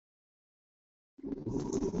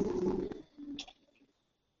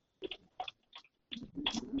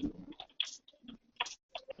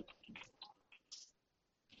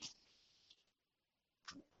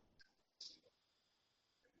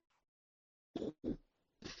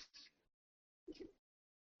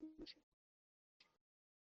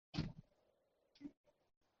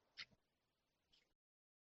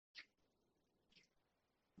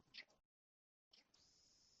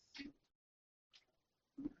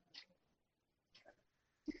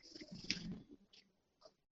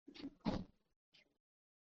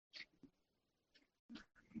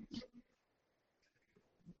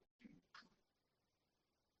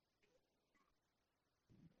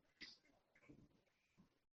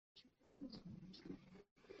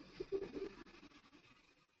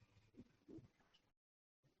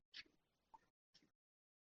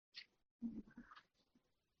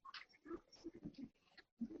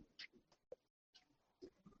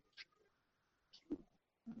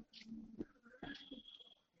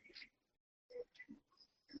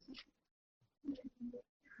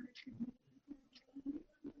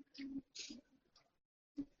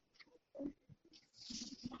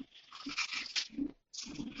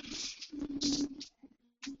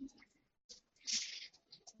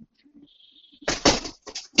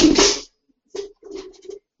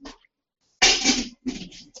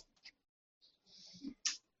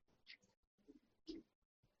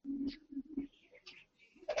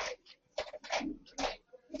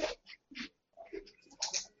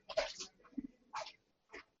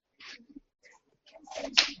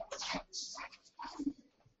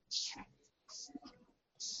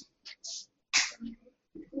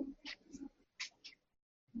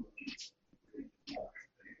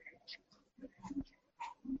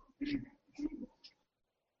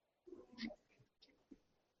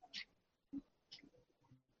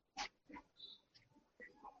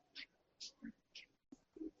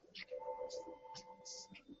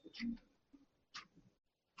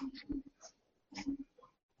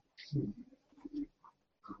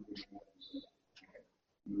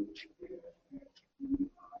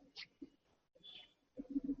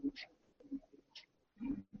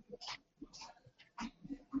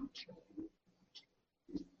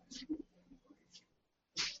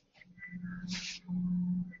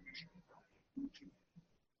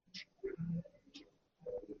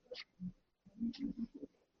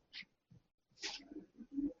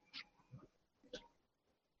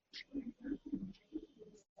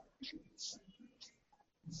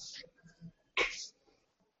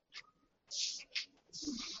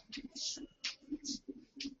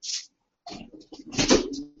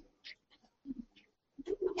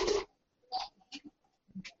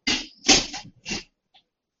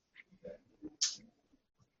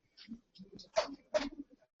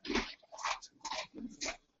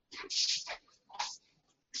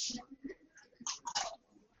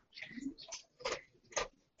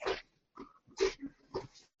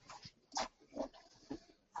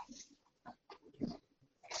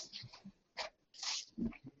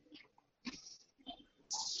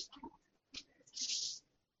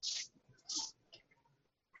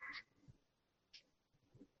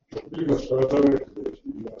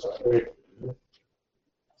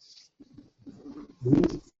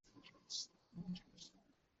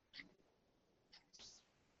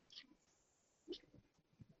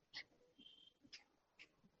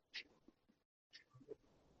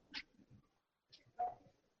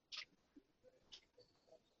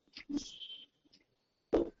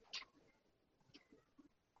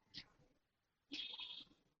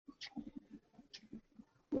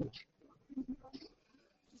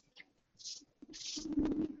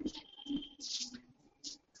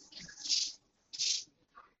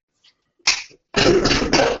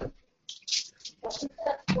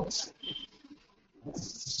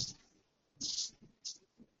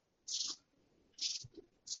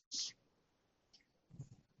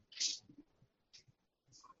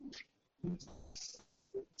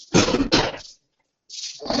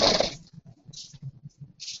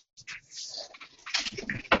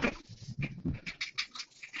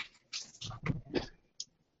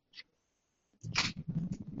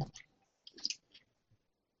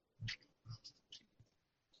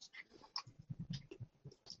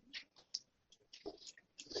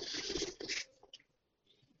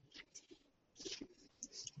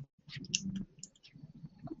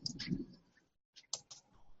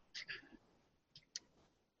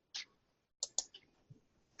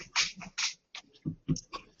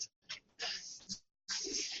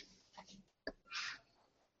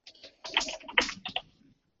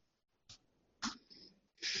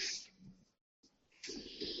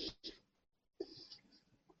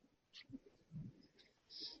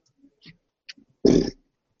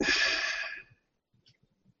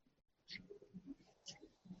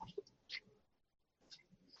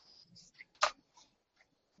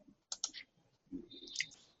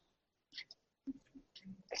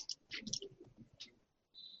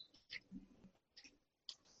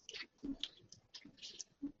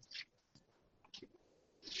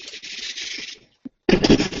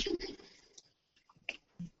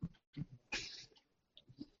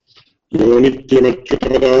यो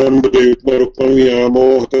नित्यमच्युतपदाम्बुजयुग्मरुक्मं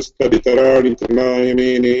व्यामोहतस्तदितराणि तृणाय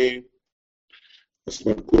मेने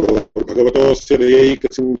अस्मद्गुरोर्भगवतोऽस्य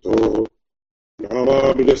दयैकसिन्धोः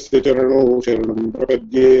रामानुजस्य चरणौ शरणं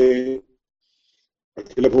प्रपद्ये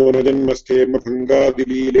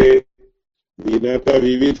अखिलभुवनजन्मस्थेमभङ्गादिलीले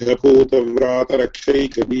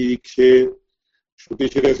विनतविविधभूतव्रातरक्षैकदीक्षे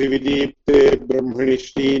श्रुतिशिरसि विदीप्ते ब्रह्मणि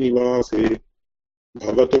श्रीनिवासे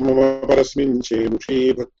भवतु मम परस्मिन् चेमुषी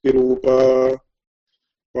भक्तिरूपा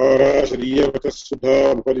पाराशरीयवतः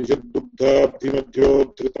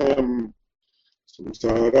सुधामुपनिषद्दुग्धाब्धिमध्योद्धृताम्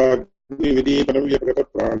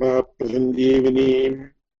संसाराग्निविदीपनव्यप्रतप्राणात् प्रसञ्जीविनीम्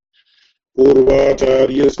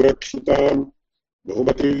पूर्वाचार्यसुरक्षिताम्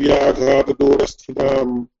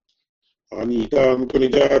बहुमतिव्याघातदूरस्थिताम् आनीताम् तु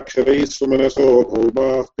निजाक्षरैः सुमनसो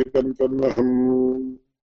भौमाः पिबन्तन्नहम्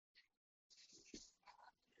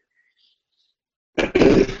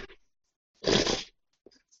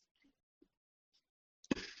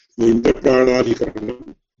இந்த பிராணாதிகரணம்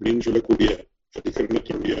அப்படின்னு சொல்லக்கூடிய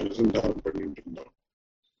அதிகரணத்தினுடைய அனுசந்தானம் பண்ணிட்டு இருந்தோம்.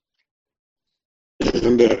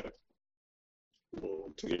 அந்த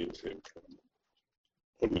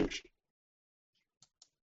ஒரு நிமிஷம்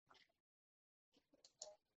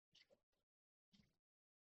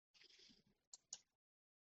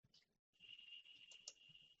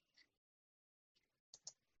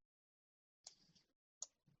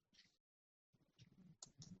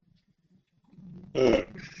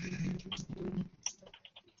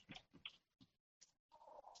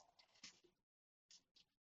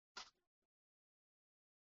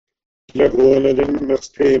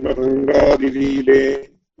भुवनजन्मस्थेमभङ्गादिलीले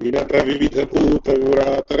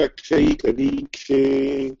विनतविविधभूतव्रातरक्षैकदीक्षे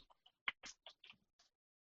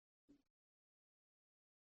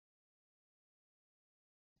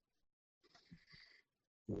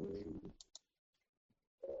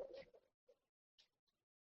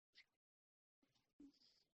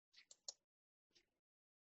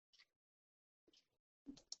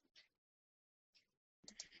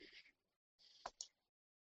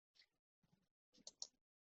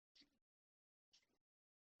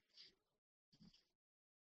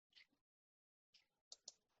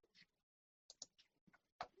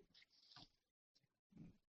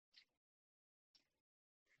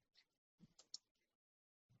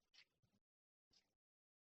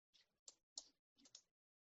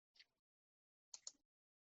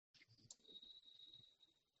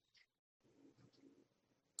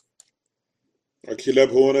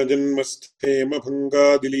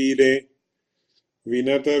अखिलभुवनजन्मस्थेमभङ्गादिलीले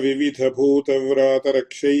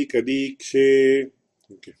विनतविविधभूतव्रातरक्षैकदीक्षे.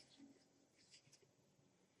 Okay.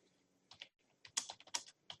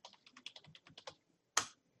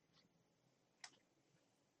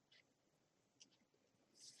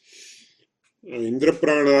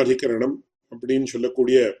 இந்திரபிராணாதிகரணம் அப்படின்னு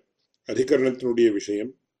சொல்லக்கூடிய அதிகரணத்தினுடைய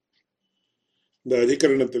விஷயம். இந்த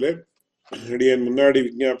அதிகரணத்துல அடியன் முன்னாடி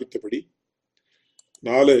விஞ்ஞாபித்தபடி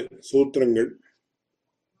 4 சூத்திரங்கள்,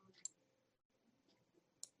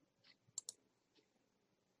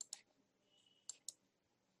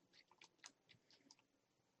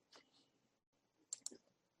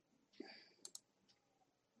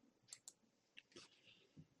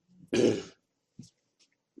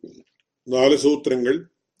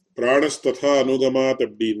 பிராணஸ்ததா அனுகமாத்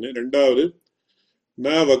அப்படின்னு. 2வது ந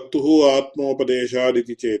வக்துஹு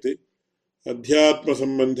ஆத்மோபதேசாதிதி சேத் அத்தியாத்ம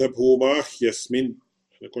சம்பந்த பூமா ஹ்யஸ்மின்.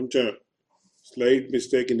 கொஞ்சம் ஸ்லைட்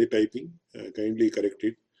மிஸ்டேக் இன் தி டைப்பிங், கைண்ட்லி கரெக்ட்.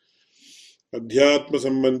 அத்தியாத்ம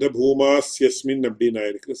சம்பந்த பூமாஸ்யஸ்மின் அப்படின்னு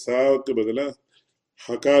ஆயிருக்கு. சாவுக்கு பதிலா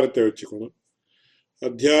ஹகாரத்தை வச்சுக்கணும்.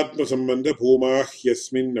 அத்தியாத்ம சம்பந்த பூமா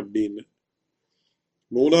ஹ்யஸ்மின் அப்படின்னு.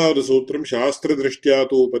 3வது சூத்திரம் சாஸ்திர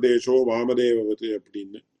திருஷ்டியாது உபதேசோ வாமதேவவது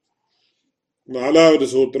அப்படின்னு. 4வது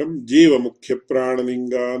சூத்திரம் ஜீவ முக்கிய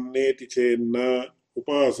பிராணலிங்கான்னேதி சேன்ன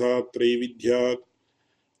உபாசாத்ரை வித்யாத்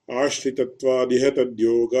ஆஸ்ரிதத்வாதிஹ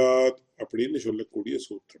தத்யோகாத் அப்படின்னு சொல்லக்கூடிய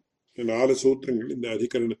சூத்திரம். 4 சூத்திரங்கள் இந்த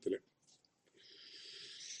அதிகரணத்துல.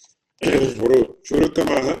 ஒரு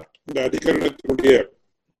சுருக்கமாக இந்த அதிகரணத்தினுடைய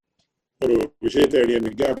ஒரு விஷயத்தை அடிய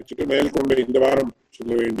விஞ்ஞாபிச்சுட்டு மேற்கொண்டு இந்த வாரம்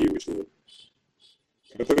சொல்ல வேண்டிய விஷயம்.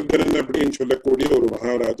 பிரதர்தனன் அப்படின்னு சொல்லக்கூடிய ஒரு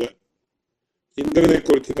மகாராஜா இந்திரனை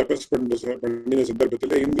குறித்து தபஸ் பண்ணின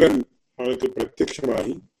சந்தர்ப்பத்தில் இந்திரன் அவனுக்கு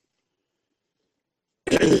பிரத்யட்சமாகி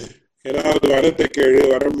ஏதாவது வரத்தை கேளு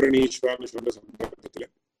வரம் ரணீஸ்வரன்னு சொல்ற சந்தர்ப்பத்துல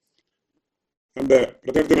அந்த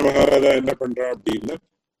பிரதர்தன மகாராஜா என்ன பண்றான் அப்படின்னா,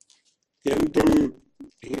 எந்தம்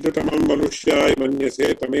ஹிததமம் மனுஷ்யாய் மன்யசே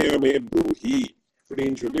தமேவ மே ப்ரூஹி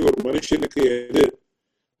அப்படின்னு சொல்லி ஒரு மனுஷனுக்கு எது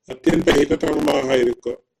அத்தியந்த ஹிததமமாக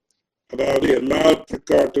இருக்கோ, அதாவது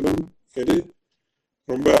எல்லாத்துக்காட்டிலும் எது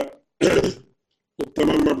ரொம்ப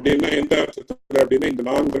உத்தமம் அப்படின்னா எந்த அர்த்தத்துல அப்படின்னா இந்த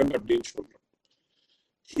லாங் அப்படின்னு சொல்றோம்.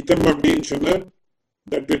 ஹிதம் அப்படின்னு சொன்னா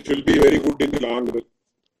that which will be very good in the long run.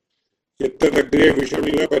 எத்ததக்ரே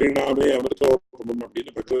விஷமிவ பரிணாமே அமிர்தோபமம்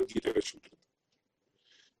அப்படின்னு பகவத்கீதையில சொல்றது.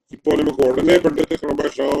 இப்போ நமக்கு உடனே பண்றதுக்கு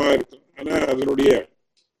ரொம்ப சிரமமா இருக்கும். ஆனா அதனுடைய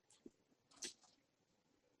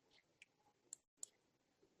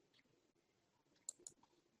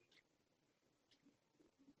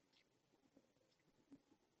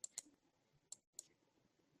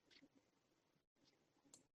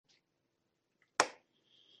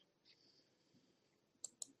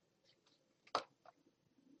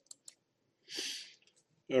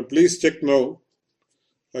please check now.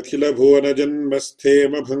 அகில புவன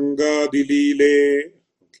ஜன்மஸ்தேம பங்காதிலீலே.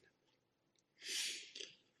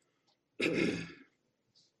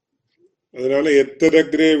 அதனால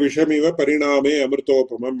எத்ததக்ரே விஷமிவ பரிணாமே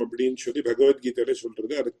அமிர்தோபமம் அப்படின்னு சொல்லி பகவத்கீதையில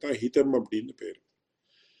சொல்றது. அதுக்குதான் ஹிதம் அப்படின்னு பேரு.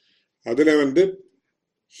 அதுல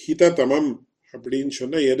ஹிததமம் அப்படின்னு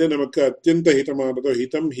சொன்னா எது நமக்கு அத்தியந்த ஹிதமானதோ,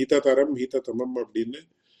 ஹிதம் ஹிததரம் ஹிததமம் அப்படின்னு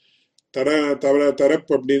தரப்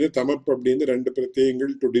அப்படின்னு தமப் அப்படின்னு ரெண்டு பிரத்யங்கள்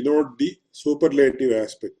to denote the superlative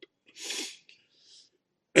aspect.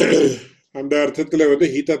 அந்த அர்த்தத்துல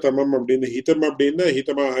ஹிததமம் அப்படின்னு, ஹிதம் அப்படின்னா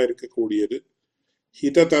ஹிதமாக இருக்கக்கூடியது,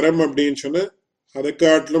 ஹிததரம் அப்படின்னு சொன்னா அதை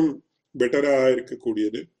காட்டிலும் பெட்டராக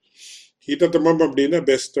இருக்கக்கூடியது, ஹிததமம் அப்படின்னா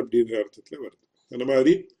பெஸ்ட் அப்படின்ற அர்த்தத்துல வருது. அந்த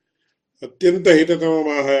மாதிரி அத்தியந்த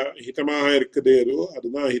ஹிதமாக இருக்குது ஏதோ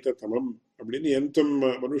அதுதான் ஹிததமம் அப்படின்னு. எந்தம்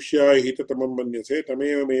மனுஷ்யா ஹிததமம் மன்யசே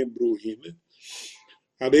தமேவமே ப்ரூஹின்னு,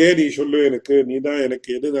 அதே நீ சொல்லு எனக்கு, நீதான் எனக்கு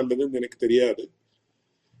எது நல்லதுன்னு எனக்கு தெரியாது,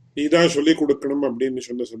 நீதான் சொல்லி கொடுக்கணும் அப்படின்னு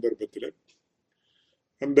சொன்ன சந்தர்ப்பத்துல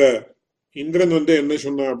அந்த இந்திரன் என்ன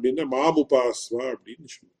சொன்னா அப்படின்னா மாபுபாஸ்வா அப்படின்னு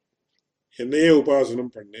சொன்ன, என்னையே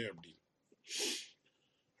உபாசனம் பண்ணேன் அப்படின்னு.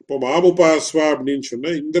 இப்போ மாபுபாஸ்வா அப்படின்னு சொன்னா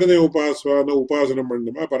இந்திரனை உபாசனம்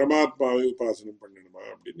பண்ணணுமா பரமாத்மாவை உபாசனம் பண்ணணுமா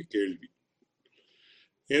அப்படின்னு கேள்வி.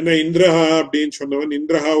 ஏன்னா இந்திரஹா அப்படின்னு சொன்னவன்,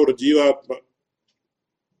 இந்திரஹா ஒரு ஜீவாத்மா.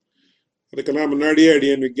 அதுக்கெல்லாம் முன்னாடியே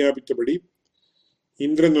அடியன் விஞ்ஞாபித்தபடி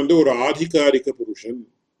இந்திரன் ஒரு ஆதிகாரிக புருஷன்,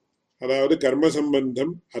 அதாவது கர்ம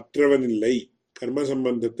சம்பந்தம் அற்றவன் இல்லை, கர்ம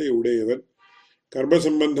சம்பந்தத்தை உடையவன். கர்ம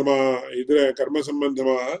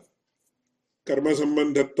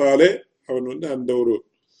சம்பந்தத்தாலே அவன் அந்த ஒரு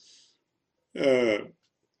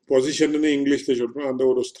பொசிஷன் இங்கிலீஷ்ல சொல்றோம், அந்த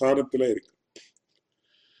ஒரு ஸ்தானத்துல இருக்கு.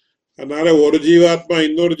 அதனால ஒரு ஜீவாத்மா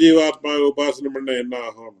இன்னொரு ஜீவாத்மாவை உபாசனம் பண்ண என்ன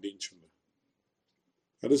ஆகும் அப்படின்னு சொன்ன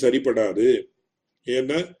அது சரிப்படாது.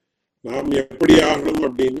 ஏன்னா நாம் எப்படி ஆகணும்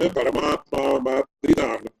அப்படின்னா பரமாத்மா மாதிரி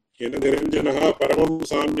தான் ஆகணும். ஏன்னா நிரஞ்சனகா பரமம்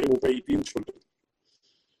சாமியம் உபைத்தின்னு சொல்றது.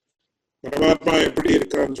 பரமாத்மா எப்படி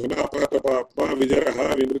இருக்கான்னு சொன்னா அபாத்மா விஜரஹா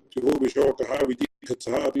விமிருத்யு விஷோகா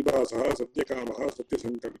விஜிகத்ஸா அபிபாசா சத்யகாமஹா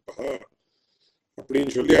சத்யசங்கல்பா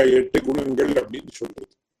அப்படின்னு சொல்லி 8 குணங்கள் அப்படின்னு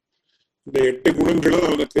சொல்றது. இந்த 8 குணங்களும்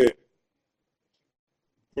அவனுக்கு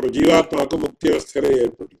ஒரு ஜீவாத்மாவுக்கு முக்கிய அவஸ்தையில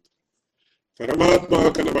ஏற்படுது.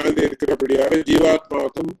 பரமாத்மாவுக்கு அந்த மாதிரி இருக்கிறபடியால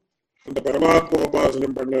ஜீவாத்மாவுக்கும் அந்த பரமாத்மா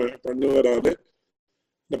உபாசனம் பண்ணுவதால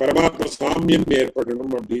இந்த பரமாத்மா சாமியம்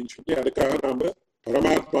ஏற்படணும் அப்படின்னு சொல்லி அதுக்காக நாம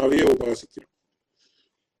பரமாத்மாவையே உபாசிக்கிறோம்.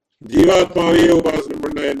 ஜீவாத்மாவையே உபாசனம்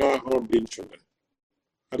பண்ண என்ன ஆகும் அப்படின்னு சொன்ன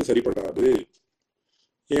அது சரிப்படாது.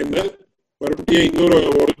 ஏன்னா மறுபடியும்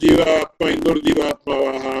ஒரு ஜீவாத்மா இன்னொரு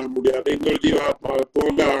ஜீவாத்மாவாக ஆக முடியாது, இன்னொரு ஜீவாத்மாவை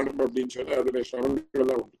போல ஆகணும் அப்படின்னு சொன்னா அதுல சிரமங்கள்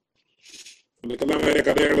எல்லாம் உண்டு. அதுக்கெல்லாம் வேற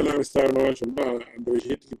கதைகளெல்லாம் விஸ்தாரமா சொன்னா அந்த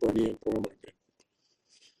விஷயத்துக்கு போக மாட்டேன்.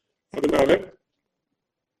 அதனால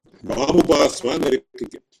மாபுபாஸ்வான்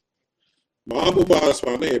இருக்கு.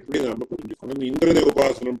 மாபுபாஸ்வான எப்படி நாம புரிஞ்சுக்கணும்? இந்திரனை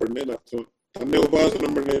உபாசனம் பண்ணேன்னு அர்த்தம், தன்னை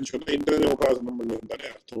உபாசனம் பண்ணேன்னு சொன்னா இந்திரனை உபாசனம் பண்ணேன்னு தானே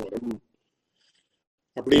அர்த்தம் வரும்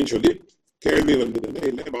அப்படின்னு சொல்லி கேள்வி வந்ததுன்னா,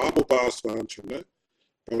 இல்லை மாபுபாஸ்வான்னு சொன்ன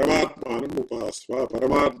பரமாத்மானம் உபாஸ்வா,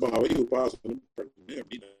 பரமாத்மாவை உபாசனம் பண்ணு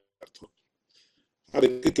அப்படின்னு அர்த்தம்.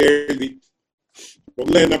 அதுக்கு கேள்வி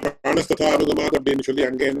முதல்ல என்ன பிராணஸ்ததா அனுகமாத் அப்படின்னு சொல்லி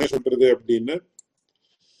அங்க என்ன சொல்றது அப்படின்னு,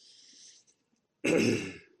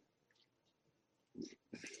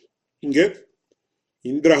 இங்க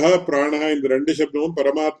இந்திரஹா பிராணஹா இந்த 2 சப்தமும்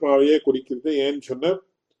பரமாத்மாவையே குறிக்கிறது. ஏன்னு சொன்ன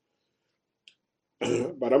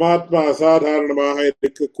பரமாத்மா அசாதாரணமாக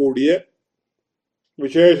இருக்கக்கூடிய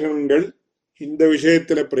விசேஷங்கள் இந்த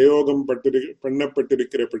விஷயத்துல பிரயோகம்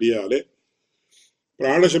பண்ணப்பட்டிருக்கிறபடியாலே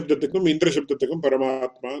பிராணசப்தத்துக்கும் இந்திர சப்தத்துக்கும்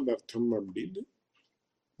பரமாத்மா அர்த்தம் அப்படின்னு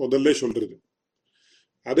முதல்ல சொல்றது.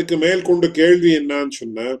 அதுக்கு மேல் கொண்டு கேள்வி என்னான்னு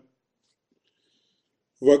சொன்ன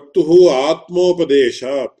வக்துஹு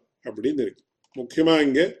ஆத்மோபதேசாத் அப்படின்னு இருக்கு. முக்கியமா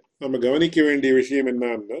இங்க நம்ம கவனிக்க வேண்டிய விஷயம்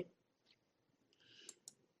என்னன்னா,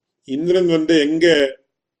 இந்திரன் எங்க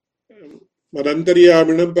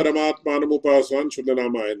மதந்தரியாமினம் பரமாத்மானம் உபாசவான்னு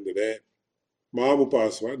சொல்லலாமா இருந்தது, மாம்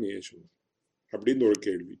உபாசவான் ஏன் சொல்ல அப்படின்னு ஒரு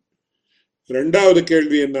கேள்வி. ரெண்டாவது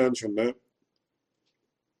கேள்வி என்னன்னு சொன்ன,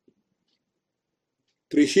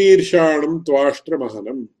 திரிசீர்ஷாணம் துவாஷ்டிர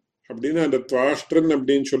மகனம் அப்படின்னு அந்த துவாஷ்டிரன்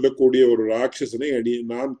அப்படின்னு சொல்லக்கூடிய ஒரு ராட்சசனை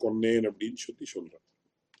நான் கொன்னேன் அப்படின்னு சொல்றேன்.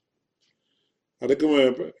 அதுக்கு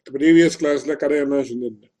ப்ரீவியஸ் கிளாஸ்ல கதை என்ன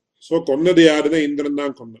சொல்லியிருந்தேன். சோ கொன்னது யாருதான்? இந்திரன்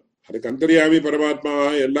தான் கொன்னான். அதுக்கு அந்தர்யாமி பரமாத்மா,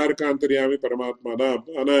 எல்லாருக்கும் அந்தர்யாமி பரமாத்மா தான்.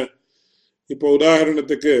 ஆனா இப்போ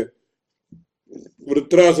உதாரணத்துக்கு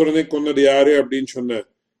விருத்ராசுரனை கொன்னது யாரு அப்படின்னு சொன்ன,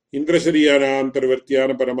 இந்திரசரியான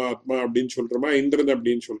அந்தர்வர்த்தியான பரமாத்மா அப்படின்னு சொல்றோமா, இந்திரன்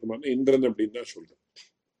அப்படின்னு சொல்றோமா? இந்திரன் அப்படின்னு தான் சொல்றோம்.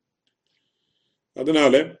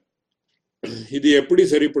 அதனால இது எப்படி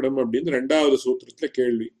சரிப்படும் அப்படின்னு ரெண்டாவது சூத்திரத்துல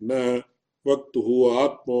கேள்வி. ந வக்துஹு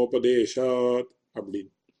ஆத்மோபதேசாத்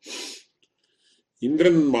அப்படின்னு.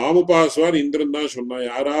 இந்திரன் மாமுபாசுவான் இந்திரன் தான் சொன்னான்.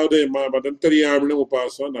 யாராவது மதந்தரியாமினும்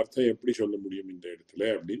உபாசுவான் அர்த்தம் எப்படி சொல்ல முடியும் இந்த இடத்துல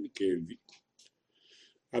அப்படின்னு கேள்வி.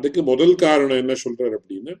 அதுக்கு முதல் காரணம் என்ன சொல்றாரு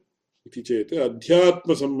அப்படின்னா, இது சேத்து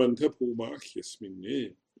அத்தியாத்ம சம்பந்த பூமா ஹியஸ்மின்னு.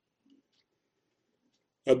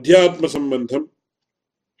 அத்தியாத்ம சம்பந்தம்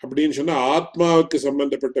அப்படின்னு சொன்னா ஆத்மாவுக்கு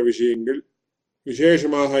சம்பந்தப்பட்ட விஷயங்கள்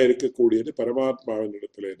விசேஷமாக இருக்கக்கூடியது பரமாத்மாவின்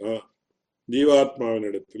இடத்திலே தான், ஜீவாத்மாவின்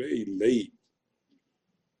இடத்திலே இல்லை.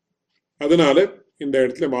 அதனால இந்த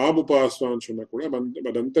இடத்துல மாபுபாஸ்வான்னு சொன்ன கூட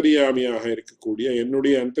மதந்தரியாமியாக இருக்கக்கூடிய,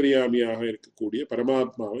 என்னுடைய அந்தரியாமியாக இருக்கக்கூடிய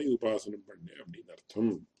பரமாத்மாவை உபாசனம் பண்ண அப்படின்னு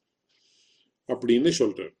அர்த்தம் அப்படின்னு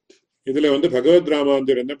சொல்றாரு. இதுல பகவத்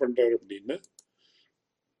ராமாந்தர் என்ன பண்றாரு அப்படின்னா,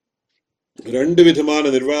 ரெண்டு விதமான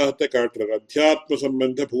நிர்வாகத்தை காட்டுறாரு. அத்தியாத்ம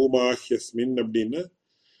சம்பந்த பூமாஹ்யஸ்மின் அப்படின்னா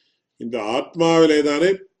இந்த ஆத்மாவிலே தானே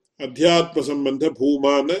அத்தியாத்ம சம்பந்த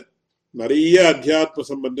பூமான நிறைய அத்தியாத்ம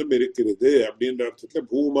சம்பந்தம் இருக்கிறது அப்படின்ற அர்த்தத்துல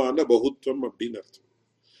பூமான பகுத்துவம் அப்படின்னு அர்த்தம்.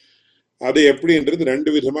 அது எப்படின்றது ரெண்டு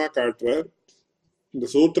விதமா காட்டுறார். இந்த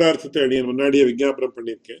சூத்திரார்த்தத்தை அடிய முன்னாடியே விஞ்ஞாபனம்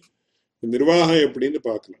பண்ணியிருக்கேன். நிர்வாகம் எப்படின்னு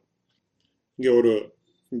பார்க்கலாம். இங்க ஒரு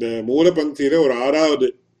இந்த மூல பங்கியில ஒரு 6வது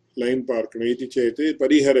லைன் பார்க்கணும். இது சேத்து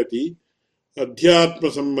பரிஹரதி அத்தியாத்ம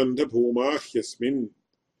சம்பந்த பூமா ஹ்யஸ்மின்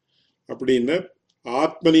அப்படின்னா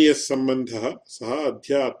ஆத்மனிய சம்பந்த சஹ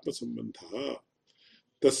அத்தியாத்ம சம்பந்த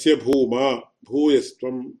தஸ்ய பூமா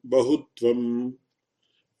பூயஸ்துவம் பகுத்வம்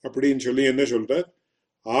அப்படின்னு சொல்லி என்ன சொல்ற,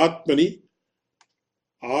 ஆத்மனி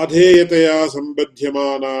ஆதேயத்தையா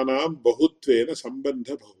சம்பத்தியமானானாம் பகுத்வேன சம்பந்த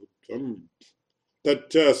பகுத்வம்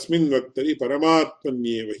தச்ச அஸ்மின் வக்தரி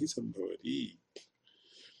பரமாத்மன்யேவஹி சம்பவதி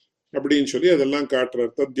அப்படின்னு சொல்லி அதெல்லாம்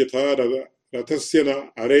காட்டுறார். தத்யதா ரதஸ்ய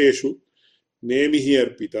அரேஷு நேமிஹி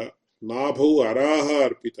அர்ப்பிதா நாபௌ அராஹ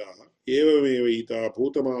அர்ப்பிதாக ஏவமேவ ஈதா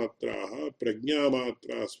பூதமாத்ராஹ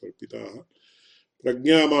பிரஜ்ஞாமாத்ரா ஸ்வர்ப்பிதாக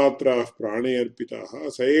பிரஜ்ஞாமாத்ராः பிராணே அர்ப்பிதாக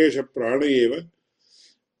சயேஷ பிராண ஏவ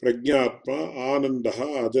பிரஜ்ஞாத்மா ஆனந்தः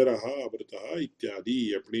அஜரः அமிர்தः இத்தியாதி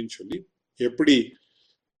அப்படின்னு சொல்லி எப்படி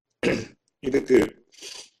இதுக்கு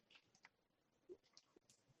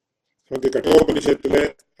நமக்கு கட்டோபனிஷத்துல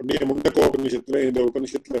அப்படியே முண்டகோபனிஷத்துல இந்த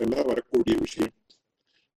உபனிஷத்துல எல்லாம் வரக்கூடிய விஷயம்.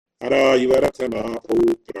 அரா இவரதனா பௌ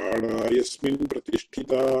பிராணாயஸ்மின்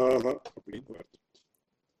பிரதிஷ்டிதாக அப்படின்னு வருது.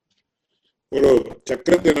 ஒரு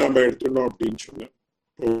சக்கரத்தை நாம எடுத்துட்டோம் அப்படின்னு சொன்ன,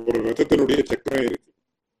 ஒரு ரதத்தினுடைய சக்கரம் இருக்கு.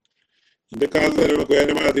 இந்த காலத்துல நமக்கு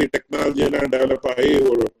வேற மாதிரி டெக்னாலஜி எல்லாம் டெவலப் ஆகி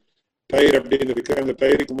ஒரு டயர் அப்படின்னு இருக்கு. அந்த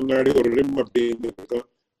டயருக்கு முன்னாடி ஒரு ரிம் அப்படின்னு இருக்கும்.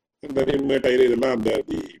 அந்த ரிம் டயர் இதெல்லாம் அந்த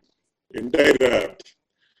entire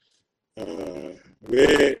way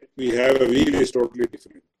we have a wheel is totally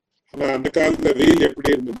different. ஆனா அந்த காலத்துல வீல் எப்படி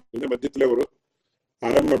இருந்தது, மத்தியத்துல ஒரு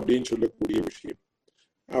அரம் அப்படின்னு சொல்லக்கூடிய விஷயம்.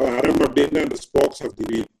 அரம் அப்படின்னா அந்த ஸ்போக்ஸ் ஆஃப் தி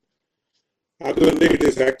வீல். அது it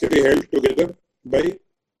is actually held together by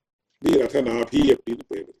the ரதநாபி அப்படின்னு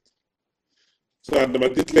பேரு. ஸோ அந்த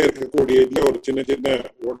மத்தியத்துல இருக்கக்கூடிய இதுல ஒரு சின்ன சின்ன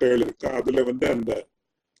ஓட்டைகள் இருக்கு. அதுல அந்த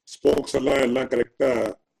ஸ்போக்ஸ் எல்லாம் கரெக்டா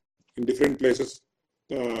in different places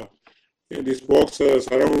the spokes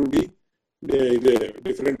surround the இது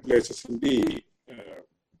different places in the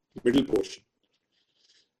middle portion.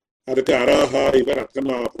 அதுக்கு அராஹா இவர்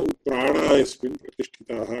ரத்னாபு பிராணாயஸ்மின்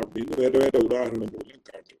பிரதிஷ்டிதாக அப்படின்னு வேற வேற உதாரணங்கள்லாம்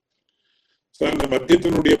காட்டும். ஸோ அந்த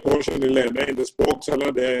மத்தியத்தினுடைய போர்ஷன் இல்லைன்னா இந்த ஸ்போக்ஸ்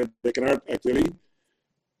எல்லாம் they cannot actually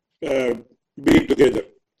be together.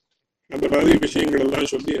 அந்த மாதிரி விஷயங்கள்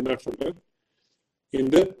எல்லாம் சொல்லி என்ன சொல்ற,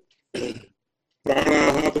 இந்த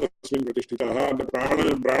பிராணாக தஸ்மின் பிரதிஷ்டிதாக, அந்த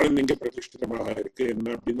பிராணன் இங்க பிரதிஷ்டிதமாக இருக்கு என்ன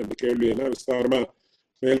அப்படின்னு அந்த கேள்வி எல்லாம் விஸ்தாரமா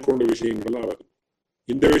மேற்கொண்ட விஷயங்கள்லாம் வருது.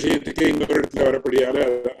 இந்த விஷயத்துக்கே இன்னொரு இடத்துல வரப்படியால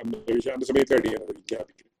அந்த விஷயம் அந்த சமயத்துல அடியான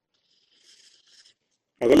விஞ்ஞாபிக்கிறேன்.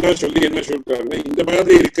 அதெல்லாம் சொல்லி என்ன சொல்றாருன்னா, இந்த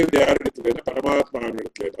மாதிரி இருக்கிறது யார் இடத்துல, பரமாத்மாவின்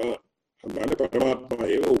இடத்துலதான். அதனால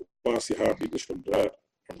பரமாத்மாவே உபாசியா அப்படின்னு சொல்றார்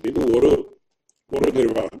அப்படின்னு ஒரு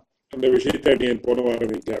நிர்வாகம். அந்த விஷயத்தை அடியன் போன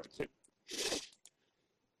வாரம் விஞ்ஞாபிச்சேன்.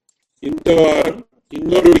 இந்த வாரம்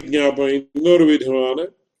இன்னொரு விஞ்ஞாபனம், இன்னொரு விதமான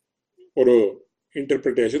ஒரு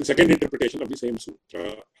interpretation, second interpretation of the same sutra.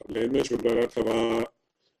 Adla சொல்றார் அர்த்தமா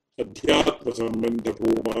அத்தியாத்ம சம்பந்த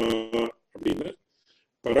பூமா அப்படின்னா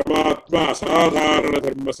பரமாத்மா அசாதாரண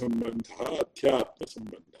தர்ம சம்பந்த அத்தியாத்ம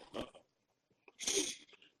சம்பந்த.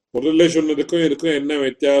 முதல்ல சொன்னதுக்கும் இதுக்கும் என்ன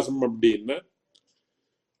வித்தியாசம் அப்படின்னா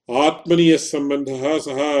ஆத்மனிய சம்பந்தா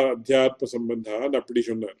சஹா அத்தியாத்ம சம்பந்தான்னு அப்படி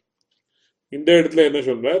சொன்னார். இந்த இடத்துல என்ன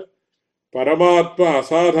சொன்னார்? பரமாத்மா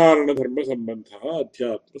அசாதாரண தர்ம சம்பந்தா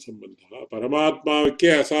அத்தியாத்ம சம்பந்தா.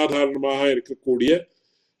 பரமாத்மாவுக்கே அசாதாரணமாக இருக்கக்கூடிய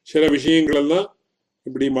சில விஷயங்கள் எல்லாம்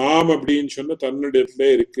இப்படி மாம் அப்படின்னு சொன்ன தன்னிடத்துல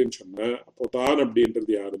இருக்குன்னு சொன்ன அப்போ தான்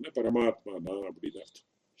அப்படின்றது யாருன்னா பரமாத்மா தான் அப்படின்னு அர்த்தம்.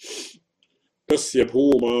 தஸ்ய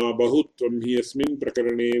பூமா பகுத்வம் ஹி அஸ்மின்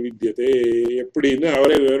பிரகரணே வித்யதே எப்படின்னு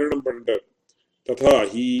அவரே விவரணம் பண்றார்.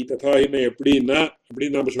 ததாஹி ததாஹின்னு எப்படின்னா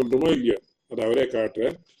அப்படின்னு நாம சொல்றோமோ இல்லையோ அது அவரே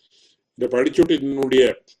காட்டுறார். இதை படிச்சுட்டு என்னுடைய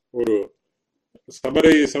ஒரு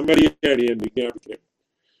சமரியை அடியேன் விஞ்ஞாபிக்கிறேன்.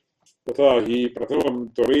 ததாஹி பிரதமம்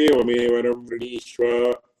त्वमेव वरं वृणीष्व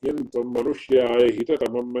यं त्वं मनुष्याय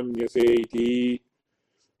हिततमं मन्यसे इति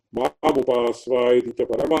मामुपास्व इति च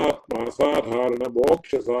परमात्मा साधारण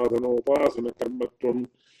मोक्ष साधनोपासन कर्मत्वं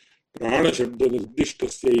प्राणशब्द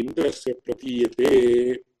निर्दिष्टस्य इन्द्रस्य प्रतीयते.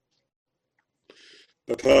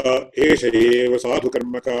 तथा एष एव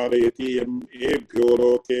साधुकर्म कारयति यं येभ्यो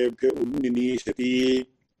लोकेभ्य उन्निनीशति.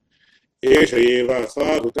 एष एव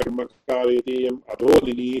असाधुकर्म कारयति यम् अधो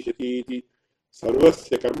निनीशति इति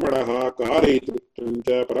सर्वस्य कर्मणः कारयितृत्वं च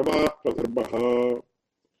परमात्मधर्मः.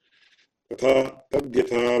 तथा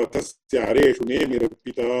तद्यथा रथस्य हरेषु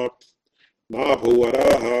नेमिरर्पिता नाभौ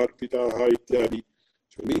वराः अर्पिताः इत्यादि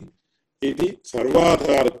சொல்லி इति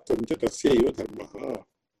सर्वाधारत्वं च तस्यैव धर्मः.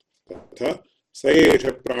 तथा स एष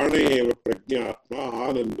प्राण एव प्रज्ञात्मा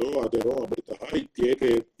आनन्दो अजरो अमृतः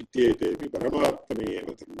इत्येतेऽपि परमात्मनेव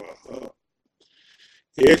धर्माः.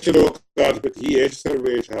 एष लोकाधिपतिः एष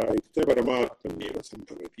सर्वेषां इति परमात्मन्येव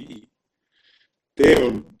सम्भवति.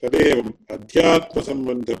 तदेवम्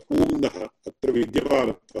अध्यात्मसम्बन्धपूर्णः अत्र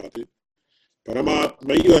विद्यमानत्वात्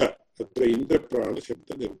परमात्मैव अत्र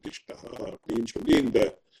इन्द्रप्राणशब्दनिर्दिष्टः அப்படின்னு சொல்லி இந்த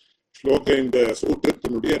ஸ்லோகம் இந்த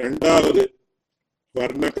சூத்திரத்தினுடைய இரண்டாவது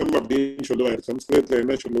வர்ணகம் அப்படின்னு சொல்லுவார். சம்ஸ்கிருதத்துல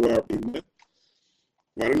என்ன சொல்லுவா அப்படின்னா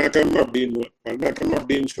வர்ணகம்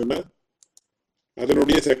அப்படின்னு சொன்னா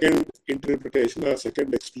அதனுடைய செகண்ட் இன்டர்பிரிட்டேஷன்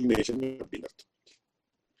செகண்ட் எக்ஸ்பிளனேஷன் அப்படின்னு அர்த்தம்.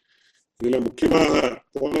 இதுல முக்கியமாக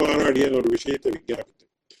போன வாரம் அடியான ஒரு விஷயத்தை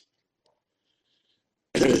விஞ்ஞாபித்தேன்.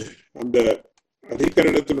 அந்த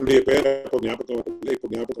அதிகரணத்தினுடைய பேரை இப்போ ஞாபகம்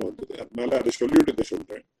வந்தது. அதனால அதை சொல்லிட்டு இதை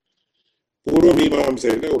சொல்றேன். பூர்வ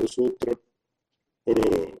மீமாம்சையில ஒரு சூத்திரம் ஒரு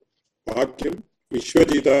வாக்கியம்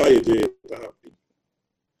விஸ்வஜிதா யஜேதா அப்படின்னு.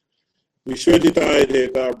 விஸ்வஜிதா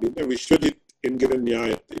யஜேதா அப்படின்னா விஸ்வஜித் என்கிற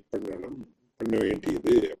நியாயத்தை பண்ண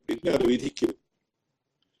வேண்டியது அப்படின்னு அது விதிக்குது.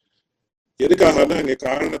 எதுக்காகனா அங்க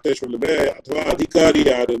காரணத்தை சொல்லுது அதுவா அதிகாரி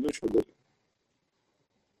யாருன்னு சொல்லுது.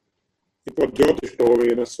 இப்போ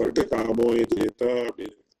ஜோதிஷ்டோமேன ஸ்வர்க காமோ யஜேதா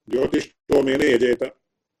அப்படின்னு. ஜோதிஷ்டோமேன யஜேதா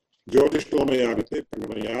ஜோதிஷ்டோம யாகத்தை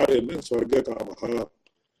பண்ணணும். யாருன்னு ஸ்வர்க காமஹா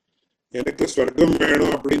எனக்கு ஸ்வர்க்கம்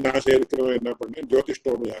வேணும் அப்படின்னு ஆசை இருக்கிறவன் என்ன பண்ண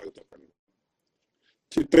ஜோதிஷ்டோம யாகத்தை பண்ணணும்.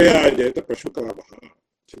 சித்ரயாஜேத பசு காமஹா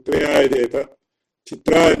சித்ரயாஜேத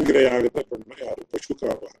சித்ரா என்கிற யாகத்தை பண்ண யாரு பசு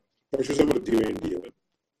காமஹா பசு சமிருத்தி வேண்டியவன்.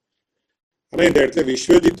 ஆனா இந்த இடத்துல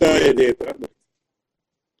விஸ்வஜிதாயஜேதான்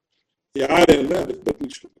யாருன்னு அதுக்கு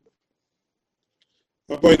பதில் சொல்லுது.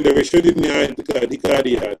 அப்போ இந்த விஸ்வஜித் நியாயத்துக்கு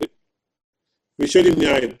அதிகாரி யாரு?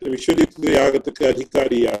 விஸ்வஜித் யாகத்துக்கு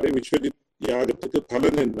அதிகாரி யாரு? விஸ்வஜித் யாகத்துக்கு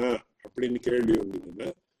பலன் என்ன அப்படின்னு கேள்வி வந்ததுன்னா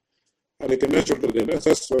அதுக்கு என்ன சொல்றதுன்னா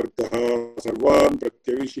சஸ்வர்கா சர்வான்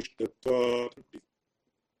பிரத்யவிசிஷ்டத்வாத்.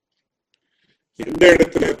 எந்த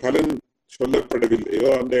இடத்துல பலன் சொல்லப்படவில்லையோ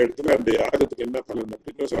அந்த இடத்துல அந்த யாகத்துக்கு என்ன பலன்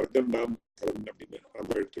அப்படின்னா ஸ்வர்க்கம் தான் பலன் அப்படின்னு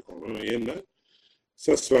நம்ம எடுத்துக்கணும். ஏன்னா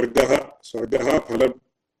ஸ்வர்கா பலம்.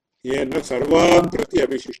 ஏன்னா சர்வான் பிரதி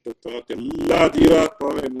அபிசிஷ்டத்வாத் எல்லா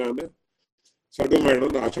ஜீவாத்மாவும் என்னன்னு ஸ்வர்க்கம்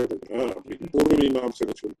வேணும்னு ஆசைப்படுறான் அப்படின்னு பூர்வ மீமாம்சை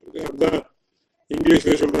சொல்றது. அதுதான்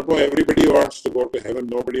இங்கிலீஷ்ல சொல்றப்போ everybody wants to go to heaven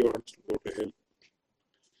nobody wants to go to hell.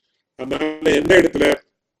 அதனால எந்த இடத்துல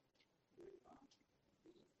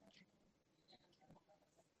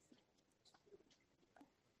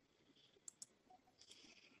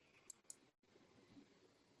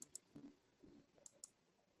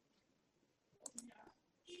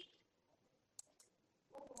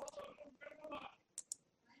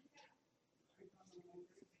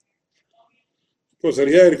இப்போ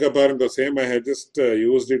சரியா இருக்கா பாருங்க. Same I had just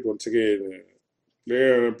used it once again,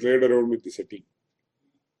 played around with the setting.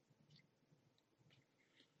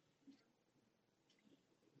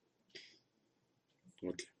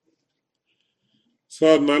 Okay. So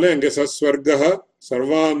அதனால அங்க சஸ்வர்கா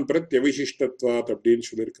சர்வான் பிரத்யவிசிஷ்டத்வாத் அப்படின்னு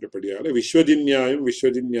சொல்லியிருக்கிறபடியால விஸ்வஜின்யாயம்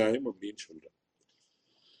விஸ்வஜின்யாயம் அப்படின்னு சொல்றேன்.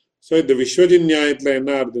 சோ இந்த விஸ்வஜின்யாயத்துல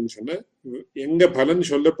என்ன ஆகுதுன்னு சொன்னா, எங்க பலன்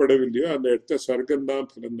சொல்லப்படவில்லையோ அந்த இடத்த ஸ்வர்க்கம்தான்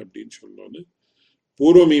பலன் அப்படின்னு சொல்லணும்னு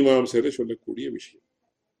பூர்வ மீமாம்சையில சொல்லக்கூடிய விஷயம்.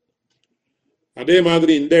 அதே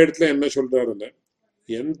மாதிரி இந்த இடத்துல என்ன சொல்றாருன்னா,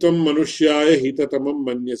 எந்தம் மனுஷ்யாய ஹிததமம்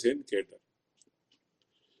மன்யசேன்னு கேட்டார்.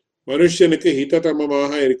 மனுஷனுக்கு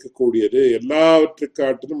ஹிததமமாக இருக்கக்கூடியது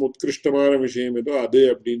எல்லாவற்றுக்காட்டிலும் உத்கிருஷ்டமான விஷயம் ஏதோ அது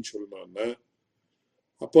அப்படின்னு சொன்னான்னா,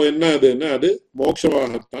 அப்போ என்ன அதுன்னா அது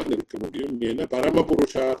மோட்சமாகத்தான் இருக்க முடியும். ஏன்னா பரம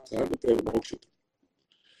புருஷார்த்தான்னு பேர் மோட்சத்துக்கு.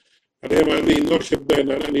 அதே மாதிரி இன்னொரு சப்தம்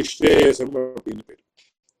என்னன்னா நிஸ்ரேயசம் அப்படின்னு பேர்.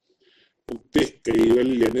 முக்தி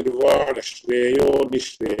கைவல்ய நிர்வாண ஸ்ரேயோ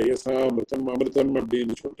நிஸ்ரேயசாமிருதம். அமிர்தம்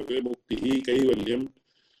அப்படின்னு சொல்றது முக்தி, கைவல்யம்,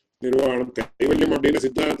 நிர்வாணம். கைவல்யம் அப்படின்னு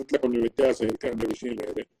சித்தாந்தத்துல கொஞ்சம் வித்தியாசம் இருக்கு, அந்த விஷயம்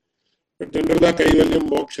வேறு. ஜெனரலா கைவல்யம்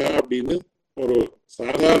மோக்ஷா அப்படின்னு ஒரு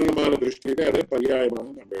சாதாரணமான திருஷ்டியில அதை பரியாயமாக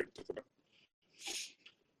நம்ம எடுத்துக்கலாம்.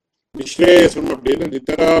 நிஸ்ரேயசம் அப்படின்னு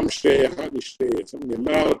நித்தராம் ஸ்ரேயா நிஸ்ரேயசம்,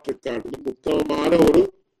 எல்லாவற்றுக்காட்டிலும் உத்தமமான ஒரு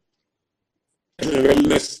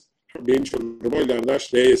வெல்னஸ் அப்படின்னு சொல்றோமோ இல்ல, அதான்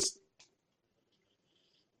ஸ்ரேயஸ்,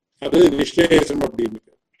 அது நிஸ்ரேயசம் அப்படின்னு.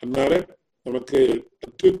 அதனால நமக்கு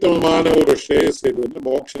அத்யுத்தமமான ஒரு ஸ்ரேயஸ் எது வந்து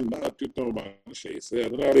மோக்ஷம் தான் அத்யுத்தமமான ஸ்ரேயஸ்.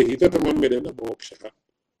 அதனால ஹிததமம் எதுன்னா மோக்ஷா.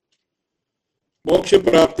 மோட்ச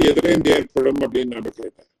பிராப்தி எதிலேருந்து ஏற்படும் அப்படின்னு நாம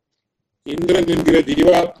கேட்டேன். இந்திரன் என்கிற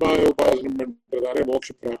ஜீவாத்மாவை உபாசனம் பண்றதால மோட்ச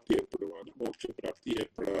பிராப்தி ஏற்படுவாது. மோட்ச பிராப்தி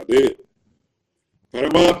ஏற்படாது.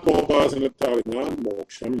 பரமாத்மா உபாசனத்தால் தான்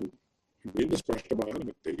மோட்சம் அப்படின்னு ஸ்பஷ்டமாக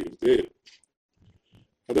நமக்கு தெரியுது.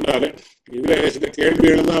 அதனால இதுல சில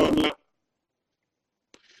கேள்விகள் தான் வரலாம்.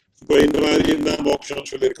 இப்போ இந்த மாதிரி இருந்தா மோட்சம்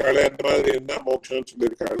சொல்லியிருக்காளே, அந்த மாதிரி இருந்தா மோட்சம்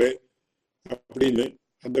சொல்லியிருக்காளே அப்படின்னு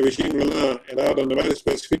அந்த விஷயங்கள்லாம் ஏதாவது அந்த மாதிரி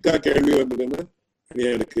ஸ்பெசிபிக்கா கேள்வி வந்ததுன்னா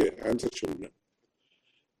எனக்கு ஆன்சர் சொல்லணும்.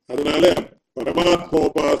 அதனால பரமாத்மா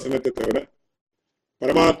உபாசனத்தை தவிர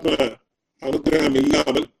பரமாத்மா அனுகிரகம்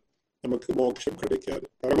இல்லாமல் நமக்கு மோட்சம் கிடைக்காது.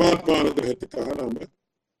 பரமாத்மா அனுகிரகத்துக்காக நாம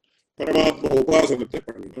பரமாத்மா உபாசனத்தை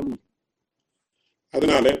பண்ணணும்.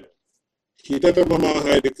 அதனால ஹிததமமாக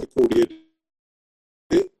இருக்கக்கூடியது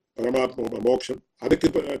பரமாத்மா மோட்சம். அதுக்கு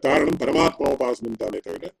காரணம் பரமாத்மா உபாசனம் தானே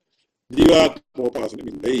தவிர ஜீவாத்மோபாசனம்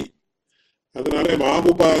இல்லை. அதனால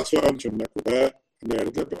மாமுபாஸ்வான்னு சொன்ன கூட அந்த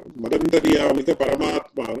இடத்துல மதந்தரியாமிக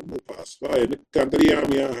பரமாத்மாவும் உபாஸ்வா, எனக்கு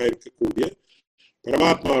அந்தரியாமியாக இருக்கக்கூடிய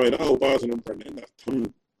பரமாத்மாவை தான் உபாசனம் பண்ணேன்னு அர்த்தம்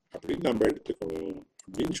அப்படின்னு நம்ம எடுத்துக்கணும்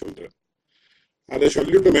அப்படின்னு சொல்றேன். அதை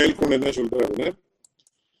சொல்லிட்டு மேல்கொண்டு என்ன சொல்றாருன்னா,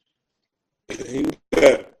 இந்த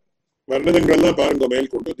வர்ணனங்கள்லாம் பாருங்க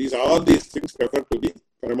மேல்கொண்டு, these all these things refer to the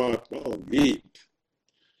பரமாத்மா only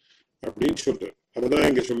அப்படின்னு சொல்றாரு. அதுதான்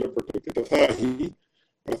இங்க சொல்லப்பட்டிருக்கு. ததாஹி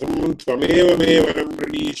பிரதமம் த்வமேவ மே வரம்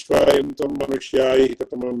ரணீஸ்வாயந்தம் மனுஷ்யாய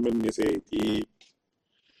ஹிததமம் மன்யசேதி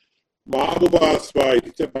மாமுபாஸ்வா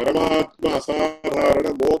இது பரமாத்மா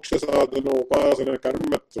அசாதாரண மோட்ச சாதன உபாசன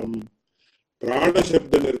கர்மத்வம்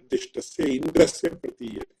பிராணசப்த நிர்திஷ்டஸ்ய இந்திரஸ்ய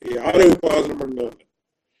பிரதீயதே. யாரை உபாசனம் பண்ணாங்க?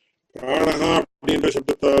 பிராணஹா அப்படின்ற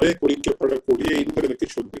சப்தத்தாலே குறிக்கப்படக்கூடிய இந்திரனுக்கு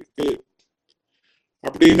சொல்லிருக்கு.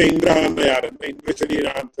 அப்படின்னு இந்திரான யாருன்னா இந்திர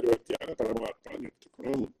சரீராந்தர்வர்த்தியான பரமாத்மான்னு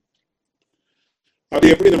எடுத்துக்கணும். அது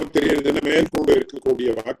எப்படி நமக்கு தெரியுதுன்னா மேற்கொண்டு இருக்கக்கூடிய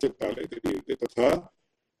வாக்கியத்தாலே தெரியுது. ததா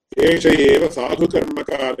ஏஷ ஏவ சாது கர்ம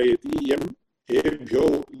காரயதி யம் ஏபியோ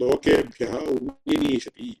லோகேபியः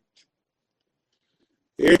உன்னினீஷதி.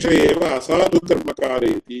 ஏஷ ஏவ அசாது கர்ம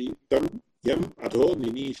காரயதி தம் யம் அதோ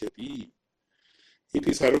நினீஷதி.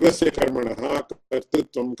 இது சர்வஸ்ய கர்மணः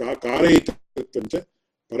கர்த்தृत्वं காரயிतृत्वं च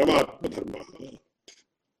பரமாத்ம தர்மः.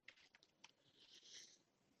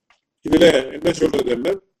 இதுல என்ன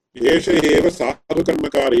சொல்றதுன்னா, ஏஷ ஏவ சாது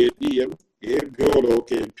கர்மகாரேதி யம் ஏபியோ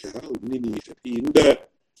லோகேபியः உன்னினீஷதி. இந்த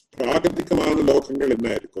பிராகிருதிகமான லோகங்கள் என்ன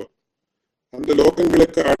இருக்கோ அந்த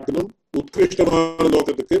லோகங்களுக்கு காட்டிலும் உத்கிருஷ்டமான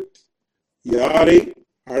லோகத்துக்கு யாரை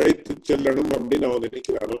அழைத்து செல்லணும் அப்படின்னு அவன்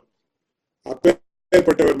நினைக்கிறானோ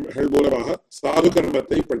அப்பேற்பட்டவர்கள் மூலமாக சாது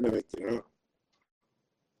கர்மத்தை பண்ண வைக்கிறான்.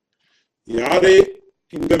 யாரை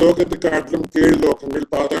இந்த லோகத்துக்கு காட்டிலும் கீழ் லோகங்கள்,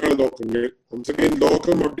 பாதாள லோகங்கள்,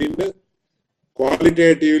 லோகம் அப்படின்னு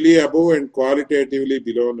குவாலிட்டேட்டிவ்லி அபோவ் அண்ட் குவாலிட்டேட்டிவ்லி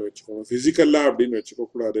பிலோன்னு வச்சுக்கோங்க, பிசிக்கல்லா அப்படின்னு வச்சுக்க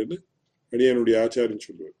கூடாதுன்னு அடியனுடைய ஆச்சாரியன்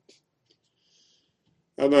சொல்லுவார்.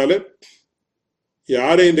 அதனால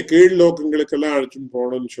யாரை இந்த கீழ் லோகங்களுக்கெல்லாம் அழைச்சுன்னு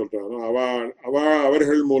போகணும்னு சொல்றானோ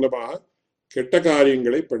அவர்கள் மூலமாக கெட்ட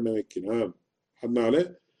காரியங்களை பண்ண வைக்கிறான். அதனால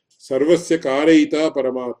சர்வசிய காரயிதா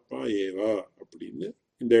பரமாத்மா ஏவா அப்படின்னு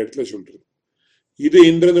இந்த இடத்துல சொல்றது. இது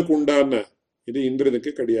இந்திரனுக்கு உண்டான, இது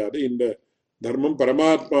இந்திரனுக்கு கிடையாது. இந்த தர்மம்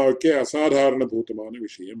பரமாத்மாவுக்கே அசாதாரண பூதமான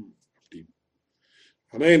விஷயம் அப்படின்னு.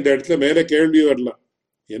 ஆனா இந்த இடத்துல மேல கேள்வி வரலாம்.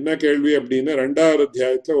 என்ன கேள்வி அப்படின்னா, 2வது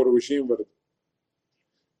அத்தியாயத்துல ஒரு விஷயம் வருது.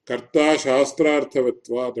 கர்த்தா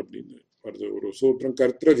சாஸ்திரார்த்தவத்வாத் அப்படின்னு வருது. ஒரு சூத்திரம்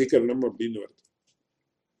கர்த்திரதிகரணம் அப்படின்னு வருது.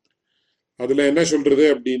 அதுல என்ன சொல்றது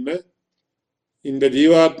அப்படின்னா, இந்த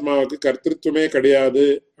ஜீவாத்மாவுக்கு கர்த்திருவமே கிடையாது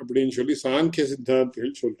அப்படின்னு சொல்லி சாங்கிய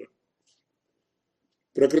சித்தாந்திகள் சொல்றாங்க.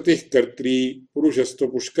 பிரகிருதி கர்த்ரி புருஷஸ்து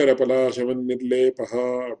புஷ்கர பலாசவன் நிர்லேபகா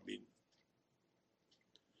அப்படின்னு.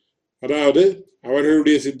 அதாவது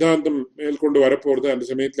அவர்களுடைய சித்தாந்தம் மேற்கொண்டு வரப்போறது அந்த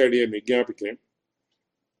சமயத்துல அடியை விஞ்ஞாபிக்கிறேன்.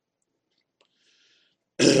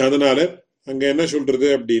 அதனால அங்க என்ன சொல்றது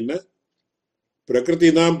அப்படின்னா, பிரகிருதி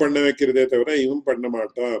தான் பண்ண வைக்கிறதே தவிர இவன் பண்ண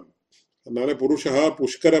மாட்டான். அதனால புருஷா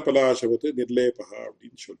புஷ்கர பலாசவத்து நிர்லேபகா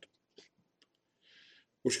அப்படின்னு சொல்றது.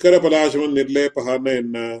 புஷ்கர பலாசவன் நிர்லேபகான்னா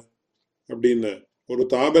என்ன அப்படின்னா, ஒரு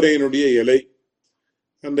தாமரையினுடைய இலை,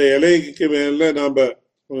 அந்த இலைக்கு மேல நாம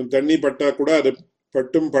தண்ணி பட்டா கூட அது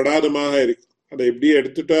பட்டும் படாதமாக இருக்கு. அதை எப்படியே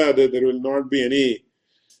எடுத்துட்டா அது there will not be any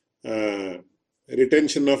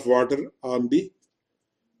retention of water on the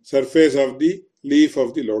surface of the leaf of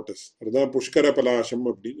the lotus. அதுதான் புஷ்கர பலாசம்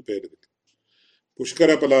அப்படின்னு பேர் இருக்கு.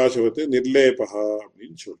 புஷ்கர பலாசவத்து நிர்லேபகா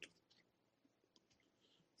அப்படின்னு சொல்றது.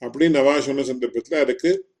 அப்படின்னு நவா சொன்ன சந்தர்ப்பத்துல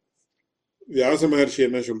அதுக்கு வியாச மகர்ஷி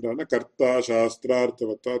என்ன சொல்றான்னா, கர்த்தா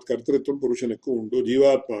சாஸ்திரார்த்தவத்தா, கர்த்திருவம் புருஷனுக்கு உண்டு,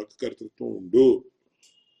 ஜீவாத்மாவுக்கு கர்த்திருவம் உண்டு.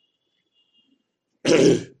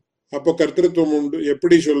 அப்போ கர்த்திருவம் உண்டு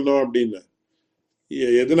எப்படி சொல்லணும் அப்படின்னா,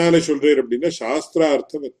 எதனால சொல்றாரு அப்படின்னா,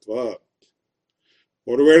 சாஸ்திரார்த்தவத்வா.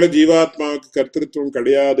 ஒருவேளை ஜீவாத்மாவுக்கு கர்த்திருவம்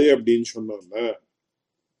கிடையாது அப்படின்னு சொன்னோம்னா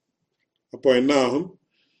அப்போ என்ன ஆகும்,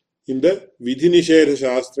 இந்த விதி நிஷேத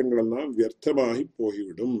சாஸ்திரங்கள் எல்லாம் வியர்த்தமாகி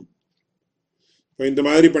போய்விடும். இப்போ இந்த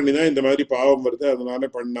மாதிரி பண்ணினா இந்த மாதிரி பாவம் வருது, அதனால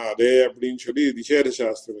பண்ணாதே அப்படின்னு சொல்லி நிஷேத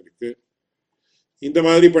சாஸ்திரம் இருக்கு. இந்த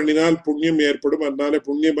மாதிரி பண்ணினால் புண்ணியம் ஏற்படும், அதனால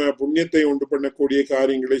புண்ணியத்தை உண்டு பண்ணக்கூடிய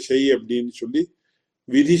காரியங்களை செய் அப்படின்னு சொல்லி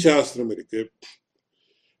விதி சாஸ்திரம் இருக்கு.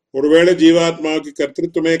 ஒருவேளை ஜீவாத்மாவுக்கு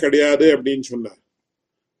கர்த்திருவமே கிடையாது அப்படின்னு சொன்னார்,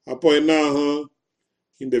 அப்போ என்ன ஆகும்,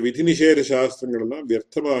 இந்த விதி நிஷேத சாஸ்திரங்கள் எல்லாம்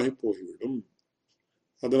வியர்த்தமாகி போய்விடும்.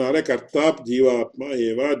 அதனால கர்த்தா ஜீவாத்மா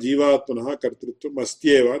ஏவா ஜீவாத்மனா கர்த்திருவம்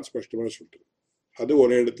அஸ்தியேவான்னு ஸ்பஷ்டமா சொல்றது. அது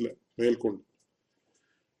ஒரு இடத்துல மேற்கொண்டு.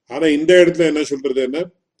 ஆனா இந்த இடத்துல என்ன சொல்றது, என்ன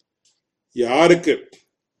யாருக்கு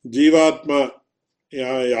ஜீவாத்மா,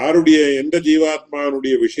 யாருடைய எந்த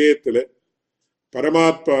ஜீவாத்மானுடைய விஷயத்துல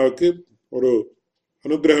பரமாத்மாவுக்கு ஒரு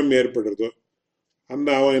அனுகிரகம் ஏற்படுறதோ அந்த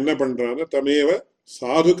அவன் என்ன பண்றான்னா, தமேவ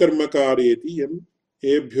சாது கர்ம காரியதி எம்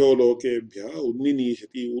ஏபியோ லோகேபியா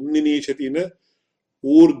உன்னிநீஷதி. உன்னிநீஷத்தின்னு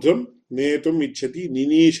ஊர்துவம் நேத்தும் இச்சதி,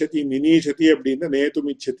 நினீஷதி. நினீஷதி அப்படின்னா நேத்தும்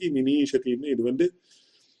இச்சதி, நினீஷத்தின்னு இது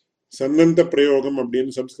சன்னந்த பிரயோகம்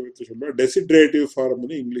அப்படின்னு சம்ஸ்கிருதத்தை சொல்லுவார். டெசிட்ரேட்டிவ்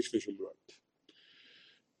ஃபார்ம்னு இங்கிலீஷ்ல சொல்லுவார்.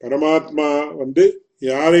 பரமாத்மா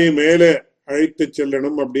யாரையும் மேல அழைத்து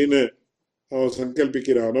செல்லணும் அப்படின்னு அவன்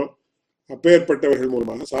சங்கல்பிக்கிறானோ அப்பேற்பட்டவர்கள்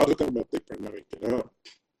மூலமாக சாது கர்மத்தை பண்ண வைக்கிறான்.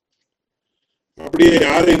 அப்படியே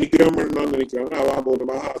யாரை நிகிரகம் பண்ணணும்னு நினைக்கிறானோ அவன்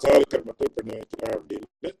மூலமாக அசாது கர்மத்தை பண்ண வைக்கிறான்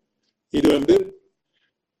அப்படின்னு. இது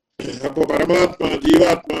அப்போ பரமாத்மா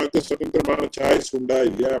ஜீவாத்மாவுக்கு சுதந்திரமான சாய்ஸ் உண்டா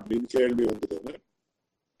இல்லையா அப்படின்னு கேள்வி வந்ததுன்னா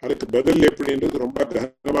அதுக்கு பதில் எப்படின்றது ரொம்ப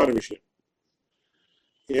கனமான விஷயம்.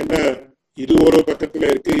 ஏன்னா இது ஒரு பக்கத்துல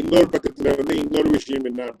இருக்கு, இன்னொரு பக்கத்துல இன்னொரு விஷயம்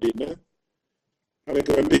என்ன அப்படின்னா,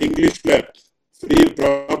 அதுக்கு இங்கிலீஷ்ல free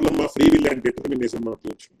problem of free will and determinism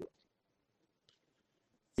அப்படின்னு சொல்லுவோம்.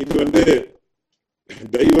 இது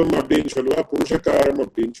தெய்வம் அப்படின்னு சொல்லுவா, புருஷகாரம்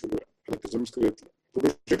அப்படின்னு சொல்லுவா. அதுக்கு சம்ஸ்கிருதத்துல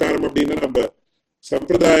புருஷகாரம் அப்படின்னா நம்ம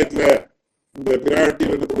சம்பிரதாயத்துல இந்த பிராட்டி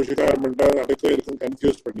புருஷகாரம் பண்றாரு, அதுக்கும் இதுக்கும்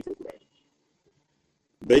கன்ஃபியூஸ் பண்ணிக்க கூடாது.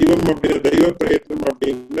 தெய்வம் அப்படின்னா தெய்வ பிரயத்னம்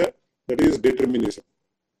அப்படின்னா தட் இஸ் டிட்டர்மினிசம்.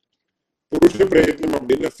 புருஷ பிரயத்னம்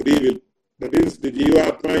அப்படின்னா free will, that is the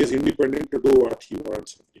ஜீவாத்மா is independent to do what he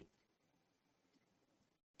wants.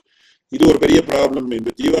 இது ஒரு பெரிய ப்ராப்ளம்.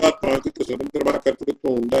 இந்த ஜீவாத்மாவுக்கு சுதந்திரமா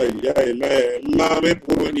கர்த்திருவம் உண்டா இல்லையா, எல்லாமே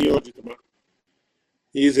பூர்வ நியோஜிதமா?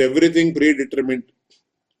 Is everything predetermined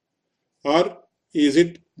or is it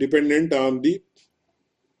dependent on the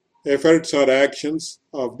efforts or actions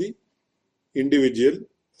of the individual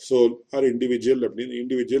soul or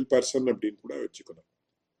individual person அப்படின்னு கூட வச்சுக்கணும்.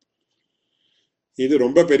 இது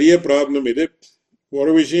ரொம்ப பெரிய ப்ராப்ளம். இது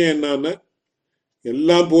ஒரு விஷயம் என்னன்னா,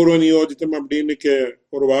 எல்லாம் பூர்வ நியோஜிதம் அப்படின்னு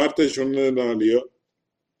ஒரு வார்த்தை சொன்னதுனாலயோ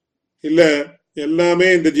இல்ல எல்லாமே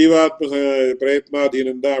இந்த ஜீவாத்ம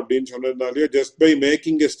பிரயத்னாதீனம் தான் அப்படின்னு சொன்னதுனாலயோ just by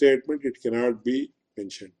making a statement it cannot be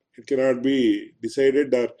mentioned. It cannot be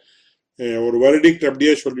decided or ஒரு verdict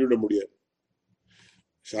அப்படியே சொல்லிவிட முடியாது.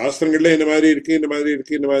 சாஸ்திரங்கள்ல இந்த மாதிரி இருக்கு, இந்த மாதிரி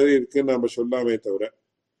இருக்கு, இந்த மாதிரி இருக்குன்னு நாம சொல்லாமே தவிர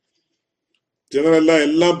ஜெனரலா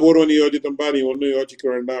எல்லாம் பூர்வ நியோஜிதம்பா நீ ஒன்னும் யோசிக்க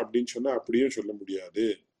வேண்டாம் அப்படின்னு சொன்னா அப்படியும் சொல்ல முடியாது.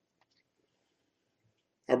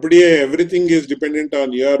 அப்படியே everything is dependent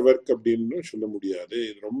on your work அப்படின்னு சொல்ல முடியாது.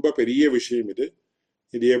 இது ரொம்ப பெரிய விஷயம்.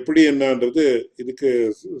 இது எப்படி என்னன்றது இதுக்கு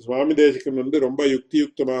சுவாமி தேசிகன் ரொம்ப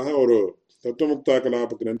யுக்தியுக்தமாக ஒரு தத்துவமுக்தா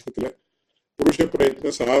கலாப கிரந்தத்துல புருஷ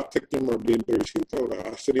பிரயத்ன சார்த்தக்கியம் அப்படின்ற விஷயத்த ஒரு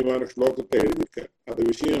ஆச்சரியமான ஸ்லோகத்தை எழுதியிருக்க. அது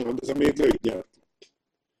விஷயம் அந்த சமயத்துல விஞ்ஞானம்.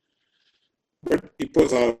 பட் இப்போ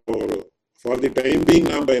ஒரு ஃபார் தி டைம் பீங்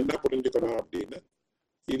நாம என்ன புரிஞ்சுக்கணும் அப்படின்னா,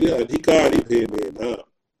 இது அதிகாரி பேதேனா,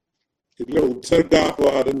 இதுல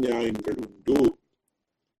உற்சர்காபவாத நியாயங்கள் உண்டு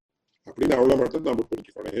அப்படின்னு அவ்வளவு மட்டும் நம்ம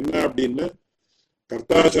புரிஞ்சுக்கணும். என்ன அப்படின்னா,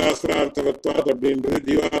 கர்த்தா சாஸ்திரார்த்தவத்வாத் அப்படின்றது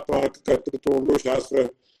ஜீவாத்மாவுக்கு கர்த்தத்துவம் உண்டு.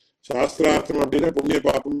 சாஸ்திரார்த்தம் அப்படின்னா புண்ணிய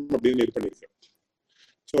பாபம் அப்படின்னு இது பண்ணிருக்கேன்.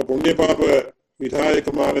 ஸோ புண்ணிய பாப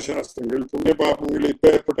விதாயகமான சாஸ்திரங்கள், புண்ணிய பாபங்கள்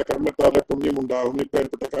இப்ப ஏற்பட்ட கர்மத்தாலே புண்ணியம் உண்டாகும், இப்ப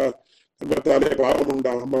ஏற்பட்ட கர்மத்தாலே பாபம்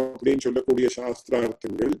உண்டாகும் அப்படின்னு சொல்லக்கூடிய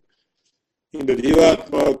சாஸ்திரார்த்தங்கள் இந்த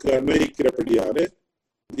ஜீவாத்மாவுக்கு அன்வயிக்கிறபடியாலே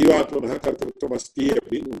ஜீவாத்மனா கர்த்தத்துவம் அஸ்தி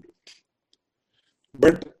அப்படின்னு உண்டு.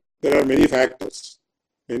 But there are many factors,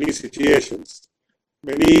 many situations,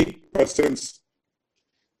 many persons,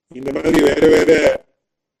 இந்த மாதிரி வேற வேற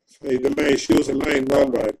இதெல்லாம் இஷ்யூஸ் எல்லாம்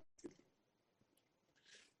இன்வால்வ் ஆயிருக்கு.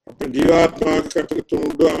 அப்ப ஜீவாத்மாவுக்கு கர்த்தத்துவம்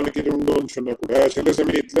உண்டு, அவனுக்கு இது உண்டுன்னு சொன்னா கூட சில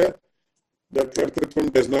சமயத்துல that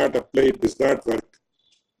கர்த்தத்துவம் does not apply, it does not work.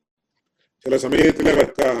 சில சமயத்துல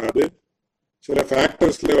ஒர்க் ஆகாது, சில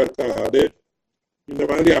ஃபேக்டர்ஸ்ல ஒர்க் ஆகாது. இந்த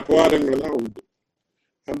மாதிரி அபவாதங்கள் எல்லாம் உண்டு.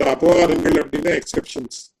 அந்த அபவாதங்கள் அப்படின்னா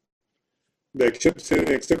எக்ஸெப்ஷன்ஸ். இந்த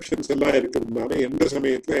எக்ஸெப்ஷன்ஸ் எல்லாம் இருக்கிறதுனால எந்த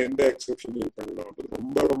சமயத்துல எந்த எக்ஸெப்ஷன் இது பண்ணலாம்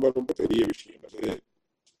ரொம்ப ரொம்ப ரொம்ப பெரிய விஷயம் அது.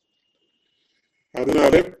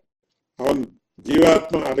 அதனால அவன்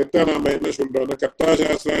ஜீவாத்மா, அதைத்தான் நாம என்ன சொல்றோம்னா கர்த்தா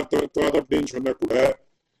சாஸ்திரார்த்தவத்வாத் அப்படின்னு சொன்னா கூட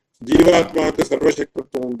ஜீவாத்மாவுக்கு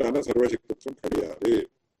சர்வசக்தித்துவம் உண்டான சர்வசக்தித்துவம் கிடையாது.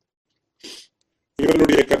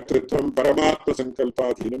 இவனுடைய கர்த்தத்துவம் பரமாத்ம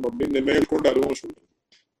சங்கல்பாதீனம் அப்படின்னு மேற்கொண்டு அதுவும் சொல்றது.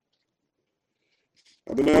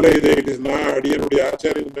 அதனால இதை அடியனுடைய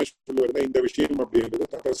ஆச்சாரியன் என்ன சொல்லுவாருன்னா, இந்த விஷயம்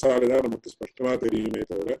அப்படின்றது தபசாலதான் நமக்கு ஸ்பஷ்டமா தெரியுமே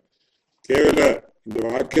தவிர கேவல இந்த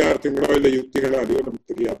வாக்கியார்த்தங்களோ இல்ல யுக்திகளோ அதுவோ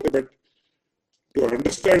நமக்கு தெரியாது. But to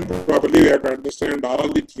understand properly we have to understand all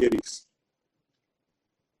the theories.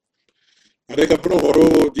 அதுக்கப்புறம் ஒரு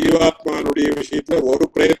ஜீவாத்மானுடைய விஷயத்துல ஒரு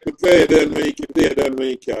பிரயத்னத்துல எது அன்வயிக்கிறது எது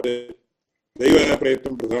அன்வயிக்காது, தெய்வ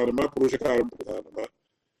பிரயத்னம் பிரதானமா புருஷகாரம் பிரதானமா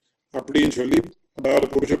அப்படின்னு சொல்லி, அதாவது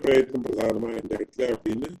புருஷ பிரயத்னம் பிரதானமா இந்த இடத்துல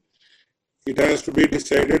அப்படின்னு it has to be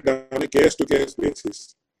decided on a case to case basis.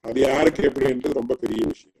 அது யாருக்கு எப்படின்றது ரொம்ப பெரிய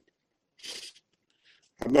விஷயம்.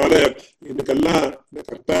 அதனால இதுக்கெல்லாம் இந்த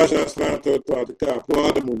கர்த்தா சாஸ்திரார்த்தவத்வாதுக்கு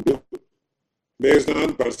அபவாதம் உண்டு. Based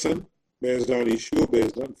on person, based on issue,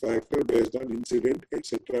 based on factor, based on incident,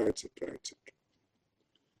 etcetera etcetera etcetera.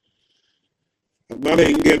 அதனால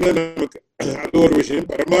இங்க என்ன நமக்கு அது ஒரு விஷயம்.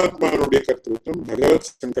 பரமாத்மானுடைய கர்த்தத்துவம்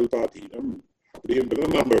பகவத் சங்கல்பாதீனம் அப்படின்றத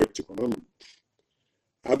நாம வச்சுக்கணும்.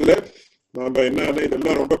 அதுல நாம என்ன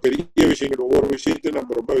இதெல்லாம் ரொம்ப பெரிய விஷயங்கள். ஒவ்வொரு விஷயத்தையும்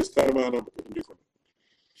நம்ம ரொம்ப விஸ்தாரமா நம்ம புரிஞ்சுக்கணும்.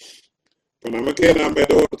 இப்ப நமக்கே நாம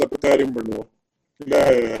ஏதோ ஒரு தப்பு காரியம் பண்ணுவோம். இல்ல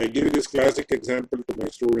I give this classic example to my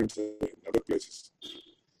students in other places.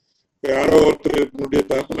 இப்ப யாரோ ஒருத்தருடைய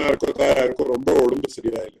தகப்பனாருக்கோ தாயாருக்கோ ரொம்ப உடம்பு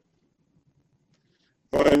சரியா இல்லை.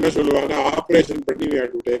 அவர் என்ன சொல்லுவாங்க, ஆபரேஷன் பண்ணி we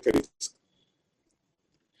have to take a risk.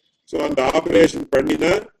 So அந்த ஆபரேஷன்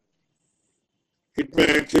பண்ணினா it may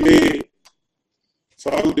actually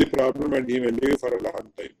solve the problem and he may live for a long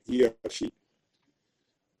time, he or she.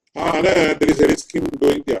 ஆனா there is a risk in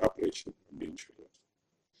doing the operation அப்படின்னு சொல்லுவாங்க.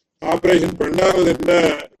 Operation பண்ணாவது என்ன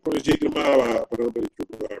கொஞ்சம் சீக்கிரமா பராமரிச்சு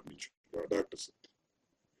அப்படின்னு சொல்லுவாங்க டாக்டர்ஸ்.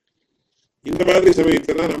 இந்த மாதிரி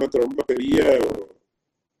சமயத்துல நமக்கு ரொம்ப பெரிய ஒரு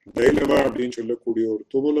டைலமா அப்படின்னு சொல்லக்கூடிய ஒரு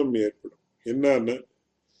துமுலம் ஏற்படும். என்னன்னா,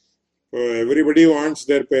 everybody wants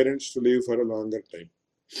their parents to live for a longer time.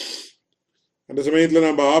 அந்த சமயத்துல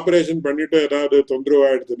நம்ம ஆபரேஷன் பண்ணிட்டு ஏதாவது தொந்தரவு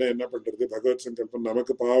ஆயிடுச்சுன்னா என்ன பண்றது? பகவத் சங்கல்பம்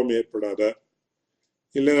நமக்கு பாவம் ஏற்படாத,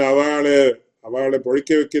 இல்ல அவளை பொழைக்க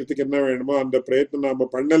வைக்கிறதுக்கு என்ன வேணுமோ அந்த பிரயத்னம் நாம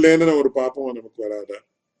பண்ணலேன்னு ஒரு பாப்பம் நமக்கு வராத,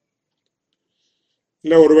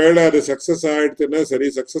 இல்ல ஒருவேளை அது சக்சஸ் ஆயிடுச்சுன்னா சரி,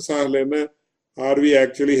 சக்சஸ் ஆகலைன்னா are we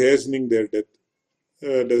actually hastening their death?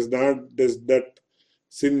 Does that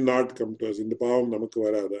sin not come to us? இந்த பாவம் நமக்கு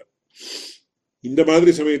வராத. இந்த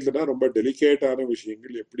மாதிரி சமயத்துல தான் ரொம்ப டெலிகேட்டான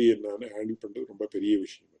விஷயங்கள் எப்படி என்னன்னு ஹேண்டில் பண்றது ரொம்ப பெரிய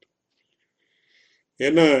விஷயம்.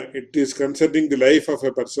 ஏன்னா it is concerning the life of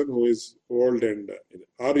a person who is old and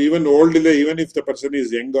or even old இல்லை, even if the person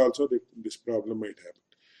is young also this problem might happen.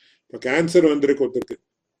 இப்போ கேன்சர் வந்திருக்கு ஒருத்தருக்கு,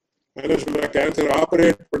 என்ன சொல்றா, கேன்சர்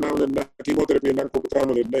ஆபரேட் பண்ணாமல் இருந்தா, கீமோதெரபி எல்லாம்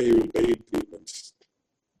கொடுக்காமல் இருந்தா he will die in 3 months.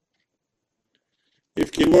 If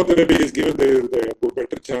chemotherapy is given, there is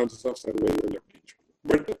better chances of survival.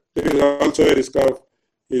 But there is also a risk of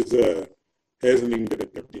his hastening the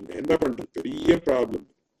death. என்ன பண்றது? பெரிய ப்ராப்ளம்.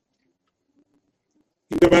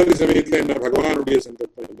 இந்த மாதிரி சமயத்துல என்ன பகவானுடைய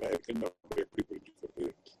சங்கல்பம் என்ன இருக்குன்னு நம்ம எப்படி புரிஞ்சுக்கிறது?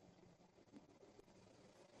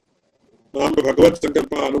 நாம பகவத்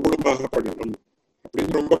சங்கல்பம் அனுகுணமாக பண்ணணும்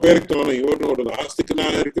அப்படின்னு ரொம்ப பேருக்கு தோணும். இவன் ஒரு நாஸ்திகனா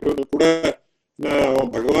இருக்கிறவனு கூட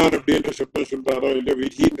அவன் பகவான் அப்படின்ற சப்தம் சொல்றானோ இல்ல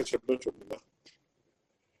விதின்ற சப்தம் சொல்றான்.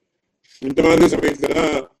 இந்த மாதிரி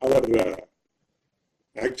சமயத்துலதான் அவர்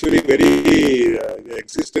actually very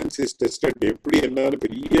existence is tested. எப்படி என்னன்னு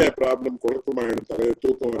பெரிய ப்ராப்ளம், குழப்பமாயிடும், தலை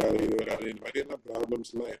தூக்கம் வராது, இது வராது, இந்த மாதிரி எல்லாம்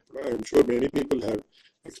ப்ராப்ளம்ஸ் எல்லாம் ஏற்படும். I am sure many people have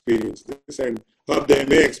experience this and or they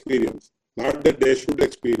may experience, not that they should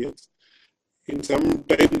experience, in some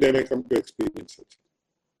time they may come to experience.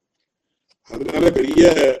 அதனால பெரிய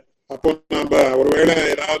அப்போ நாம ஒருவேளை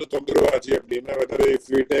ஏதாவது தொந்தரவாச்சு அப்படின்னா whether if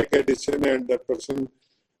we take a decision and that person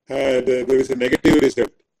there is a negative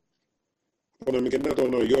result, அப்போ நமக்கு என்ன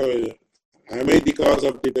தோணும், ஐயோ am I the cause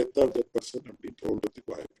of the death of that person அப்படின்னு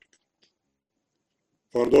தோன்றதுக்கு வாய்ப்பு இருக்கு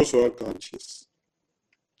for those who are conscious.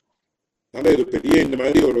 அதனால இது பெரிய இந்த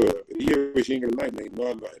மாதிரி ஒரு பெரிய விஷயங்கள்லாம் இந்த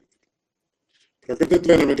இன்வால்வ் ஆயிருக்கு.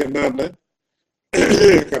 பிரகிருதத்துல நமக்கு என்னன்னா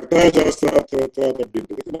கர்த்தா சாஸ்திரார்த்தவத்வாத்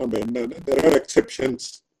அப்படின்றதுக்கு நம்ம என்னன்னா there are exceptions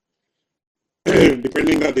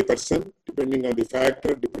depending on the person, depending on the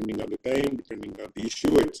factor, depending on the time, depending on the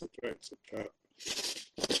issue, etc. etc.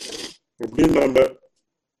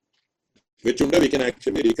 Which we can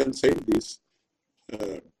actually reconcile these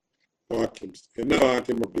vakyams. Enna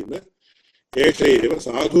vakyam appadina esha eva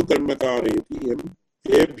sadhu karmakareti yam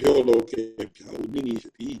ebhyo lokebhya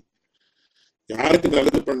uninishati. யாருக்கு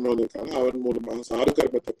நல்லது பண்ணணும்னு இருக்காங்க அவன் மூலமாக சாது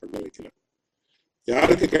கர்மத்தை பண்ண வைக்கிறான்.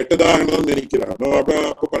 யாருக்கு கெட்டதாகணும்னு நினைக்கிறானோ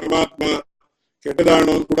அப்ப பரமாத்மா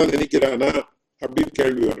கெட்டதாகணும்னு கூட நினைக்கிறானா அப்படின்னு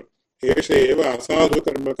கேள்வி வரும். ஏஷ ஏவ அசாது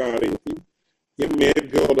கர்மகாரேதி எம்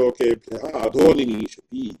மேபியோ லோகேபியா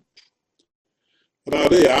அதோனிஷதி.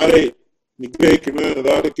 அதாவது யாரை நிகிரகிக்கணும்,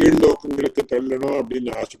 அதாவது கீழ் லோகங்களுக்கு தள்ளணும்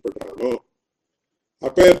அப்படின்னு ஆசைப்படுறானோ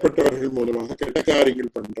அப்பேற்பட்டவர்கள் மூலமாக கெட்ட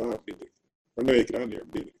காரியங்கள் பண்றான் அப்படின்னு பண்ண வைக்கிறான்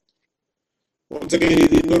அப்படின்னு.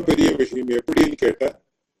 இது இன்னொரு பெரிய விஷயம். எப்படின்னு கேட்டா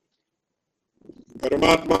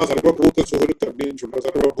பரமாத்மா சர்வபூத சுகிருத் அப்படின்னு சொல்ற,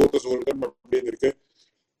 சர்வபூத சுகிருதம் அப்படின்னு இருக்கு.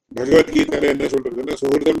 பகவத்கீதையில என்ன சொல்றதுன்னா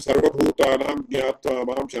சுகிருதம் சர்வபூதானாம் ஞாத்வா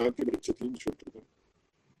மாம் சாந்தி விருட்சத்தின்னு சொல்றது.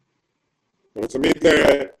 ஒரு சமயத்துல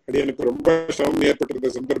அடியனுக்கு ரொம்ப சிரமம்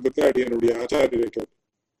ஏற்பட்டிருந்த சந்தர்ப்பத்தை அடியனுடைய ஆச்சாரியரை கேட்டு,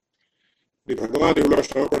 இப்படி பகவான் இவ்வளவு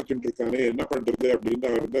சிரமப்படுத்திட்டு இருக்கானே என்ன பண்றது அப்படின்னு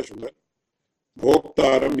அவர் தான் சொன்னார்.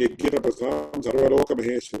 போக்தாரம் யஜ்ஞதபசாம் சர்வலோக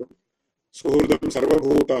மகேஸ்வரம் சுஹൃதம்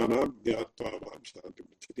சர்வபூதானாம் ஞாத்வா மாம் சாந்தி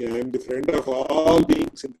விருட்சதி. I am the friend of all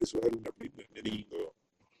beings in this world அப்படின்னு நினைங்கோ.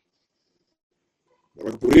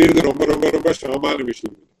 நமக்கு புரியுறது ரொம்ப ரொம்ப ரொம்ப சிரமமான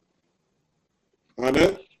விஷயம். ஆனா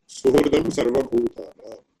சுஹൃதம்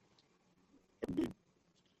சர்வபூதானாம் அப்படின்னு.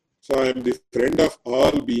 So I am the friend of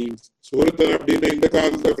all beings. சுஹൃத்தம் அப்படின்னா இந்த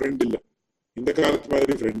காலத்துல ஃப்ரெண்ட் இல்லை, இந்த காலத்து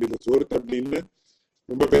மாதிரி ஃப்ரெண்ட் இல்லை. சுஹൃத் அப்படின்னு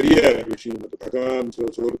ரொம்ப பெரிய விஷயம். அது பகவான்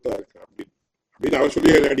சுஹൃத்தா இருக்கு அப்படின்னு அப்படின்னு அவர்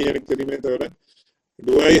சொல்லி அடி எனக்கு தெரியுமே தவிர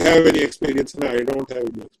do I have any experience? No, I don't have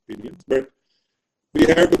any experience, but we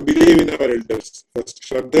have to believe in our elders first.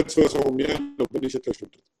 Shraddhatsva Saumya Upanishad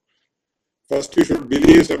should. First you should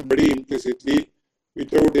believe somebody implicitly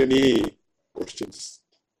without any questions.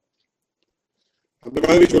 அந்த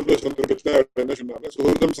மாதிரி சொல்ற சந்தர்ப்பத்தில் அவர் என்ன சொன்னாங்க,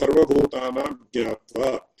 சுஹൃதம் சர்வபூதானாம் ஞாத்வா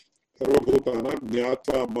சர்வபூதானாம்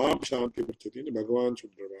ஞாத்வா மாம் சாந்தி விருட்சதின்னு பகவான்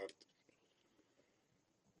சொல்ற வார்த்தை.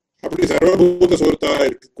 அப்படி சர்வபூத சுஹൃத்தாக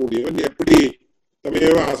இருக்கக்கூடியவன் எப்படி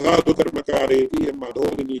தமேவ அசாது கர்மகாரேதி எம்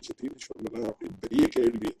அதோனிஷத்தின்னு சொல்லலாம் அப்படின்னு பெரிய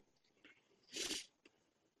கேள்வி.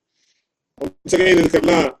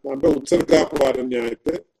 இதுக்கெல்லாம் நம்ம உற்சர்காபவாத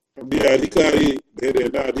நியாயத்தை அப்படியே அதிகாரி வேற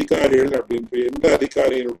என்ன அதிகாரிகள் அப்படின்ற எந்த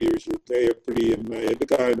அதிகாரியினுடைய விஷயத்த எப்படி என்ன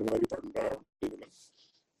எதுக்காக இந்த மாதிரி பண்றான் அப்படின்னு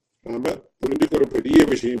நாம புரிஞ்சுக்கிற பெரிய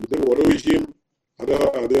விஷயம் இது. ஒரு விஷயம்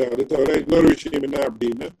அது தவிர இன்னொரு விஷயம் என்ன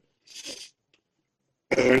அப்படின்னா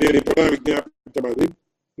இப்பதான் விஞ்ஞாபித்த மாதிரி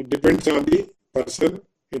it depends on the person,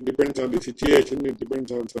 it depends on the situation, it depends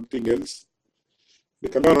on something else.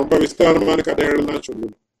 இதுக்கெல்லாம் ரொம்ப விஸ்தாரமான கதைகள் தான்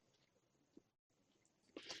சொல்லணும்.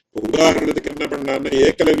 உதாரணத்துக்கு என்ன பண்ணான்னா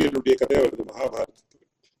ஏகலவியனுடைய கதை வருது மகாபாரதத்துல.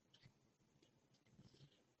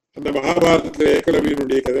 அந்த மகாபாரதத்துல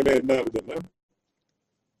ஏகலவியனுடைய கதையில என்ன ஆகுதுன்னா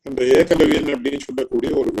அந்த ஏகலவியன் அப்படின்னு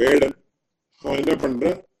சொல்லக்கூடிய ஒரு வேடன் அவன் என்ன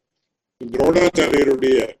பண்ற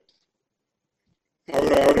துரோணாச்சாரியருடைய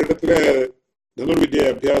அவரிடத்துல தனுர்வித்யை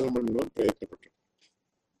அபியாசம் பண்ணணும்னு பிரயத்னப்பட்டான்.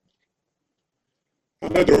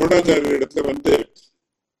 ஆனா துரோணாச்சாரியர் இடத்துல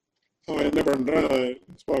அவன் என்ன பண்றான்,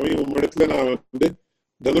 சுவாமி உம்மிடத்துல நான்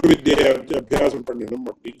தனுர்வித்யை அபியாசம் பண்ணணும்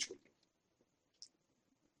அப்படின்னு சொல்றான்.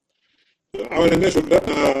 அவன் என்ன சொல்றான்,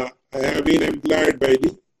 I have been employed by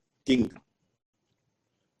the king.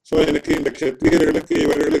 So எனக்கு இந்த க்ஷத்திரியர்களுக்கு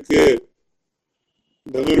இவர்களுக்கு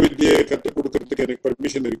தனுர்வித்யை கற்றுக் கொடுக்கறதுக்கு எனக்கு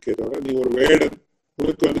பர்மிஷன் இருக்கே தவிர நீ ஒரு வேடன்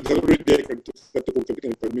உனக்கு தனுர்வித்யை கற்றுக் கொடுக்கறதுக்கு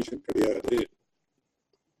எனக்கு பர்மிஷன் கிடையாது.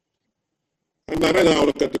 அதனால நான்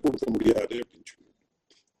அவனுக்கு கற்றுக் கொடுக்க முடியாது அப்படின்னு சொல்லி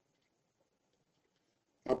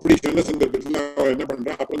அப்படி சொன்ன சந்தர்ப்பத்தில் அவன் என்ன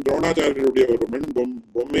பண்றான், அப்புறம் துரோணாச்சாரியருடைய ஒரு மண்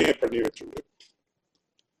பொம்மையை பண்ணி வச்சுட்டு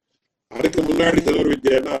அதுக்கு முன்னாடி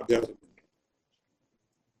தனுர்வித்யா அபியாசம் பண்றான்.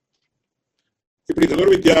 இப்படி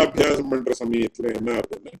தனுர்வித்யா அபியாசம் பண்ற சமயத்துல என்ன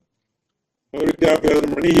ஆகுதுன்னா, தனுர்வித்யா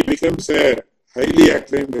அபியாசம் பண்ணி he becomes a highly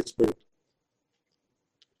acclaimed expert.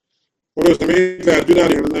 ஒரு சமயத்துல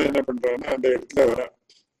அர்ஜுனாதிகள் தான் என்ன பண்றான்னா அந்த இடத்துல வர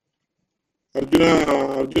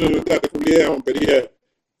அர்ஜுனன் வந்து அதுக்குள்ளேயே அவன் பெரிய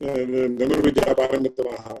தனுர்வித்யா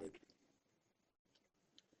பாரங்கத்தமாக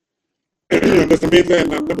அந்த சமயத்துல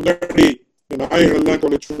அந்த முன்னாடி நாய்கள் தான்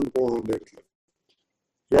கொலைச்சுன்னு போகும் அந்த இடத்துல.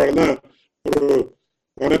 இவாள்தான் ஒரு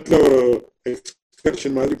வனத்துல ஒரு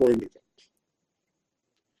எக்ஸ்கர்ஷன் மாதிரி போயிட்டு இருக்க.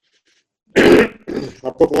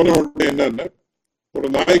 அப்ப போன உடனே என்னன்னா ஒரு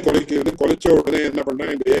நாய் கொலைச்ச உடனே என்ன பண்ணா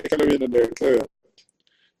இந்த ஏகலவியன் அந்த இடத்துல,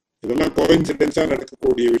 இதெல்லாம் கோயின்சிடென்ஸா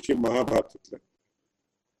நடக்கக்கூடிய விஷயம் மகாபாரதத்துல.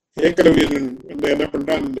 ஏகலவியன் வந்து என்ன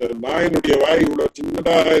பண்றா, அந்த நாயினுடைய வாய் இவ்வளவு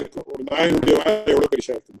சின்னதாக இருக்கும், ஒரு நாயினுடைய வாய் எவ்வளவு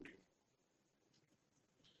பெருசா இருக்க முடியும்.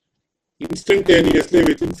 Instantaneously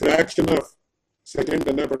within fraction of second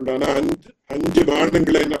என்ன பண்றான்னா 5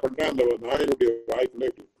 பாண்டங்களை என்ன பண்றா அந்த நாயினுடைய வாய்க்குள்ள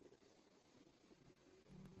இருக்கு.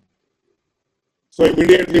 So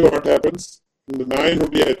immediately what happens, இந்த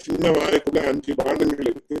நாயினுடைய சின்ன வாய்க்குள்ள 5 பாண்டங்கள்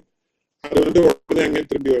இருக்கு. அது வந்து உடனே அங்கே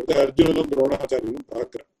திரும்பி வருது. அர்ஜுனனும் துரோணாச்சாரியனும்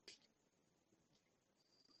பார்க்கிறான்.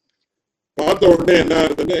 பார்த்த உடனே என்ன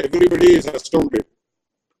ஆகுதுன்னா எவ்ரிபடி இஸ் அஸ்டவுண்டட்.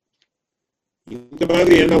 இந்த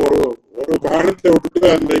மாதிரி என்ன ஒரு பானத்தை விட்டுட்டு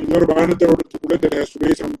அந்த இன்னொரு பானத்தை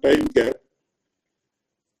விடுறதுக்குள்ள சம் டைம் கேப்,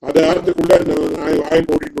 அது ஆறதுக்குள்ள இந்த வாய்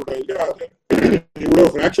போட்டிட்டு இல்லையா, அது இவ்வளவு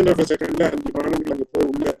ஃபிராக்ஷன் ஆஃப் செகண்ட்ல 5 பானங்கள் அங்க போய்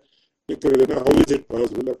உள்ள நிற்கிறதுன்னா ஹவு இஸ் இட்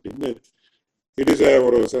பாசிபிள் அப்படின்னு இட் இஸ்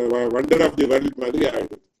ஒரு வண்டர் ஆஃப் தி வேர்ல்ட் மாதிரி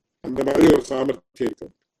ஆயிடுது. அந்த மாதிரி ஒரு சாமர்த்தியம் இருக்கு.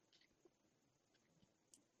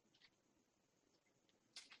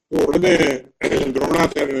 உடனே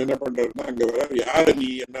துரோணாச்சாரியன் என்ன பண்றாருன்னா அங்க வர, யாரு நீ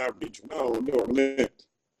என்ன அப்படின்னு சொன்னா அவன் வந்து உடனே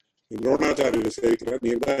துரோணாச்சாரியரை சேவிக்கிறார்.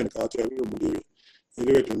 நீ தான் எனக்கு ஆச்சாரியர் முடிவு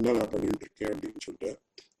நிறைவேற்றம் தான் நான் பண்ணிட்டு இருக்கேன் அப்படின்னு சொல்லிட்டு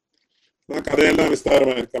நான் கதையெல்லாம்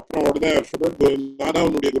விஸ்தாரமா இருக்கு. அப்புறம் உடனே அவர் சொல்ற, நானா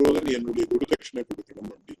உன்னுடைய குருவன், நீ என்னுடைய குருதட்சிணை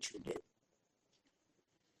கொடுக்கணும் அப்படின்னு சொல்றாரு.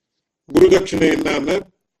 குருதட்சிணை என்னன்னா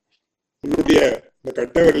உன்னுடைய இந்த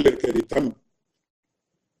கட்டவரில் இருக்கிற thumb,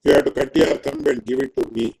 you have to cut your thumb and give it to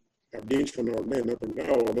me அப்படின்னு சொன்ன உடனே என்ன பண்றா,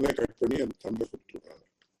 உடனே கட் பண்ணி அந்த தம்பை கொடுத்துருக்காங்க.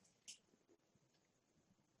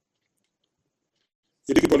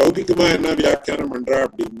 இதுக்கு இப்ப லௌகிக்கமா என்ன வியாக்கியானம் பண்றா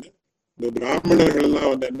அப்படின்னு, இந்த பிராமணர்கள்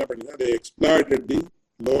எல்லாம் வந்து என்ன பண்ணா, they exploited the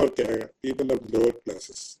lower people of the lower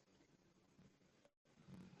classes.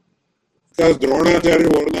 Because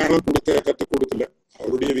Dronacharya ஒரு நாளும் கத்து கொடுக்கல,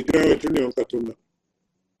 அவருடைய விக்கிரகம் வச்சு இவன் கத்துனான்.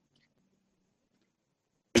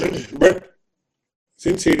 But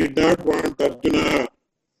since he did not want Arjuna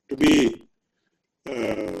to be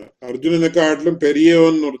அர்ஜுனனுக்கு ஆட்டிலும்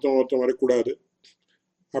பெரியவன் ஒருத்தன் வரக்கூடாது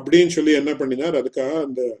அப்படின்னு சொல்லி என்ன பண்ணினார், அதுக்காக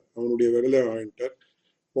அந்த அவனுடைய விரலை வாங்கிட்டார்.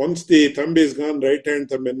 Once the thumb is gone, right hand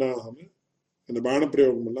thumb என்ன ஆகாம அந்த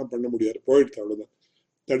பானப்பிரயோகம் எல்லாம் பண்ண முடியாது, போயிடுச்சு, அவ்வளவுதான்.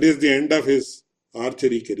 That is the end of his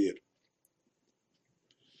archery career.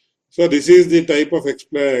 So this is the type of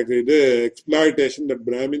exploitation that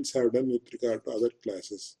Brahmins have done with regard to other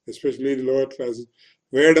classes, especially the lower classes.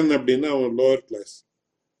 வேடன் அப்படின்னா அவன் லோவர் கிளாஸ்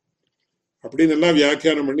அப்படின்னு எல்லாம்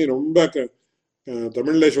வியாக்கியானம் பண்ணி ரொம்ப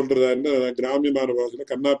தமிழ்ல சொல்றதா இருந்தா கிராமியமான பாஷையில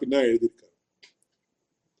கண்ணா பின்னா எழுதியிருக்காரு.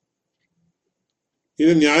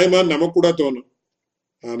 இது நியாயமா நமக்கு கூட தோணும்.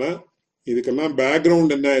 ஆனா இதுக்கெல்லாம்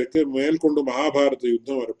பேக்ரவுண்ட் என்ன இருக்கு, மேற்கொண்டு மகாபாரத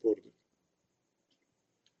யுத்தம் வரப்போகுது.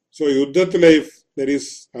 So யுத்தத்துல if there is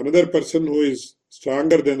another person who is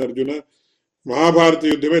stronger than Arjuna, Mahabharata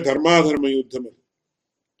யுத்தமே தர்மாதர்ம யுத்தம்.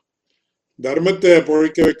 தர்மத்தை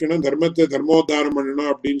பொழைக்க வைக்கணும், தர்மத்தை தர்மோத்தாரம்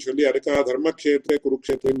பண்ணணும் அப்படின்னு சொல்லி அதுக்காக தர்மக்ஷேத்திர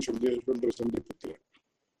குருக்ஷேத்திரன்னு சொல்ற சந்தர்ப்பத்தில்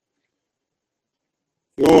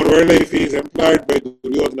ஒருவேளை if he is employed by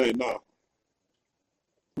Duryodhana என்ன,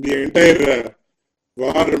 the entire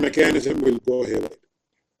war mechanism will go haywire.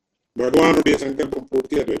 பகவானுடைய சங்கல்பம்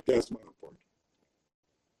பூர்த்தி அது வித்தியாசமான போயிடும்.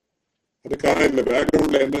 அதுக்காக இந்த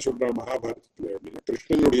பேக்ரவுண்ட்ல என்ன சொல்றா மகாபாரதத்துல அப்படின்னா,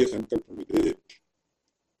 கிருஷ்ணனுடைய சங்கல்பம் இது.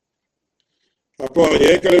 அப்போ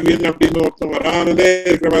ஏகலவியன் அப்படின்னு ஒருத்தன் வரானதே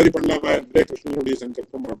இருக்கிற மாதிரி பண்ணலாமா இருந்தே கிருஷ்ணனுடைய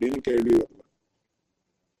சங்கல்பம் அப்படின்னு கேள்வி வரலாம்.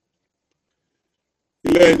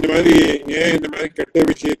 இல்ல இந்த மாதிரி ஏன் இந்த மாதிரி கெட்ட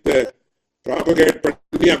விஷயத்த ப்ராபகேட்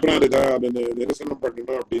பண்ணி அப்புறம் அதை நிரசனம்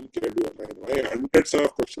பண்ணணும் அப்படின்னு கேள்வி வரலாம். இந்த மாதிரி hundreds of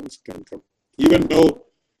questions can come. Even though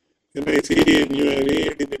I see read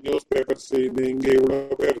in the newspapers இங்க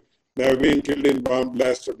இவ்வளவு பேர் they have been killed in bomb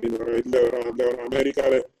blast அப்படின்னு வரும், இல்ல வரும் அந்த வரும்,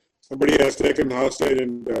 அமெரிக்கால somebody has taken hostage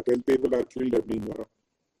and 12 people are killed அப்படின்னு வரும்.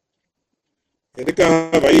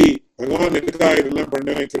 எதுக்காக வை பகவான் எதுக்காக இதெல்லாம் பண்ண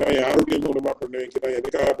வைக்கிறான், யாருடைய மூலமா பண்ண வைக்கிறான்,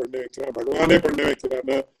 எதுக்காக பண்ண வைக்கிறான், பகவானே பண்ண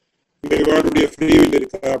வைக்கிறான்னா இந்த இவாளுடைய ஃப்ரீவில்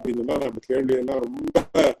இருக்கா அப்படின்னு நம்ம கேள்வி எல்லாம்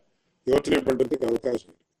ரொம்ப யோசனை பண்றதுக்கு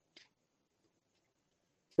அவகாசம்.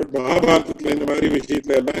 பட் மகாபாரதத்துல இந்த மாதிரி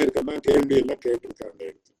விஷயத்துல எல்லாம் இருக்கா கேள்வி எல்லாம் கேட்டிருக்காங்க.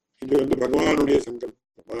 இது பகவானுடைய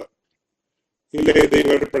சங்கல்பமா இல்ல இதை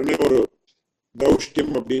இவர் பண்ண ஒரு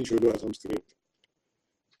தௌஷ்டியம் அப்படின்னு சொல்லுவா சம்ஸ்கிருதம்.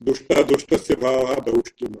 துஷ்டஸ்ய பாவா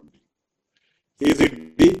தௌஷ்டியம் அப்படின்னு. Is it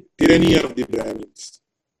the tyranny of the Brahmins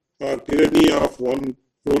or tyranny of one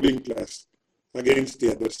ruling class against the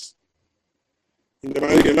others? இந்த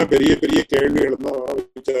மாதிரி எல்லாம் பெரிய பெரிய கேள்விகள்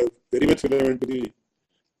தான் very much relevant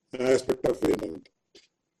aspect of வேதாந்தம்.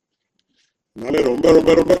 அதனால ரொம்ப ரொம்ப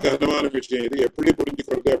ரொம்ப கடினமான விஷயம் இது. எப்படி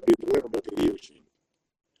புரிஞ்சுக்கிறது அப்படின்றது ரொம்ப பெரிய விஷயம்.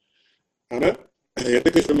 ஆனா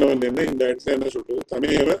எதுக்கு சொல்ல வந்தேன்னா இந்த இடத்துல என்ன சொல்றது,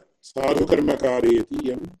 தமேவ சாது கர்ம காரியதி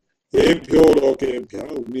எம் ஏபியோ லோகேபியா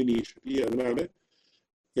உன்னினீஷதி. அதனால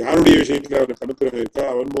யாருடைய விஷயத்துல அவனுக்கு அனுக்கிரகம் இருக்கா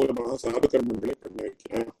அவன் மூலமாக சாது கர்மங்களை பண்ண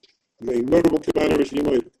வைக்கிறான். இதுல இன்னொரு முக்கியமான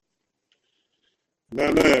விஷயமும் இருக்கு.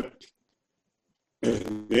 என்னன்னா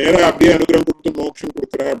நேரா அப்படியே அனுகிரகம் கொடுத்து மோட்சம்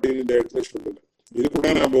கொடுக்குறா அப்படின்னு இந்த இடத்துல சொல்லல. இது கூட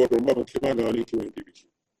நாம ரொம்ப முக்கியமா கவனிக்க வேண்டிய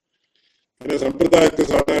விஷயம். ஆனா சம்பிரதாயத்தை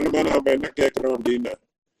சாதாரணமா நாம என்ன கேட்கிறோம் அப்படின்னா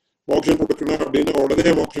மோட்சம் கொடுக்கணும் அப்படின்னா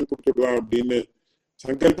உடனே மோட்சம் கொடுத்துடலாம் அப்படின்னு,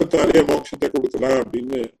 சங்கல்பத்தாலேயே மோட்சத்தை கொடுக்கலாம்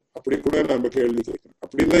அப்படின்னு அப்படி கூட நாம கேள்வி கேட்கிறோம்.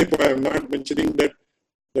 அப்படின்னா இப்ப I am not mentioning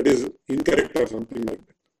that is incorrect or something like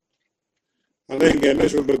that. ஆனா இங்க என்ன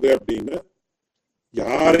சொல்றது அப்படின்னா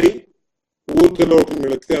யாரை ஊர்த்த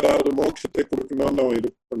லோகங்களுக்கு அதாவது மோட்சத்தை கொடுக்கணும்னு அவன் இது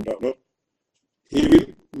பண்றானோ he will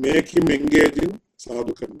make him engage in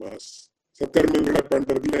sadhu karmas. சத்கர்மங்களை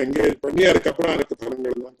பண்றதுல எங்கேஜ் பண்ணி அதுக்கப்புறம் அதுக்கு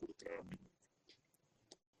பலன்கள் தான் கொடுக்குறான்.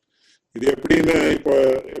 இது எப்படின்னா இப்போ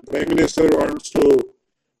prime minister wants to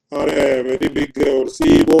or a very big or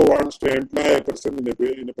CEO wants to employ a person in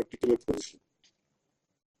a particular position.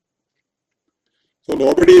 So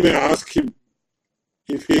nobody may ask him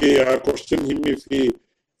if he or question him if he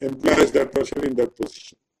employs that person in that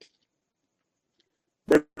position.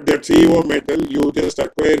 But that CEO may tell you just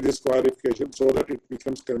acquire this qualification so that it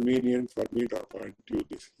becomes convenient for me to appoint you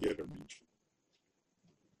this year.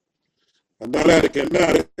 அதனால அதுக்கு என்ன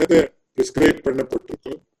அர்ஹத்தை prescribe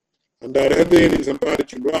பண்ணப்பட்டிருக்கோ அந்த அர்ஹத்தையை நீ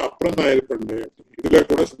சம்பாதிச்சுடுவா அப்புறம் நான் இது பண்ணேன். இதுல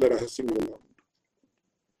கூட சில ரகசியங்கள் எல்லாம் உண்டு.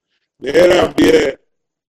 நேரா அப்படியே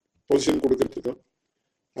பொசிஷன் கொடுக்கறதுக்கும்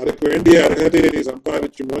அதுக்கு வேண்டிய அர்ஹதையை நீ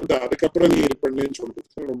சம்பாதிச்சும் வந்து அதுக்கப்புறம் நீ இது பண்ணேன்னு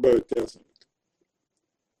சொல்றதுக்கும் ரொம்ப வித்தியாசம் இருக்கு.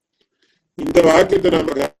 இந்த வாக்கியத்தை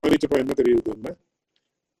நாம கவனிச்சப்ப என்ன தெரியுதுன்னா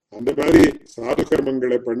அந்த மாதிரி சாது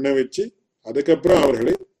கர்மங்களை பண்ண வச்சு அதுக்கப்புறம்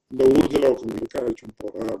அவர்களை இந்த ஊர்ஜலோகங்களுக்கு அழைச்சுட்டு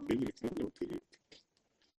போறா அப்படின்னு நமக்கு தெரியுது.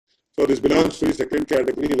 So this belongs to the second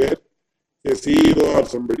category where a CEO or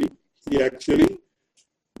somebody, he actually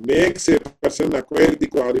makes a person acquire the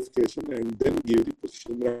qualification and then give the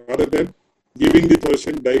position rather than giving the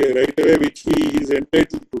position right away which he is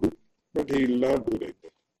entitled to do, but he will not do like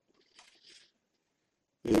that.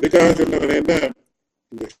 எதுக்காக சொன்னவரேன்னா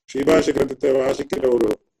இந்த ஸ்ரீபாஷ்ய கிரந்தத்தை வாசிக்கிற ஒரு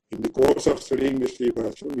in the course of studying the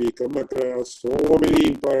shrIbhAShyam we come across so many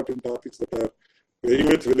important topics that are very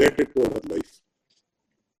much related to our life.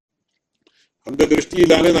 அந்த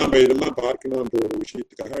திருஷ்டியிலான நாம இதெல்லாம் பார்க்கணும்ன்ற ஒரு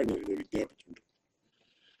விஷயத்துக்காக இதை விஞ்ஞாபிச்சுட்டு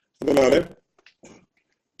அதனால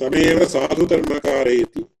தமேவ சாது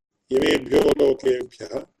தர்மகாரேதி யமேபியோ லோகேபிய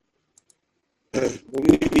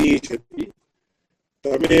உன்னினீஷதி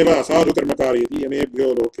தமேவ அசாது கர்மகாரேதி யமேபியோ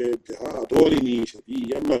லோகேபிய அதோனினீஷதி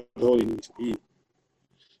யம் அதோனினீஷதி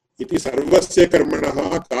இது சர்வஸ்ய கர்மணः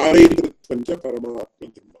காரயித்ருத்வஞ்ச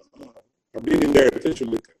பரமாத்ம தர்மः அப்படின்னு இந்த இடத்துல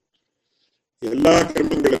சொல்லிருக்க. எல்லா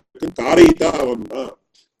கர்மங்களுக்கும் காரயிதா அவன் தான்.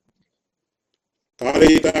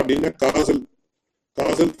 காரயிதா அப்படின்னா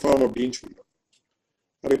காசல் ஃபார்ம் அப்படின்னு சொல்றோம்.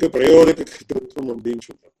 அதுக்கு பிரயோஜக கர்த்திருவம் அப்படின்னு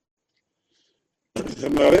சொல்றோம்.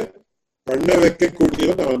 அதனால பண்ண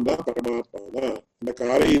வைக்கக்கூடியவன் அவன் தான் பரமாத்மா தான். அந்த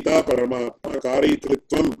காரயிதா பரமாத்மா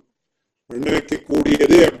காரயித்ருத்வம் பண்ண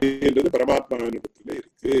வைக்கக்கூடியது அப்படின்றது பரமாத்மாவினிடத்துல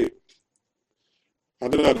இருக்கு.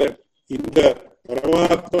 அதனால இந்த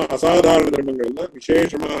பரமாத்மா அசாதாரண தர்மங்கள் தான்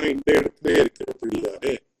விசேஷமாக இந்த இடத்துல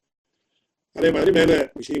இருக்கிறபடியாலே அதே மாதிரி மேல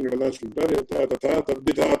விஷயங்கள் எல்லாம் சொல்றாரு. ததா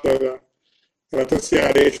தத்விதா ரதஸ்ய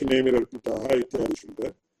ஆரேஷு நேமிரர்பிதா இத்தியாதி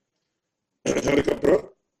சொல்றார். அதுக்கப்புறம்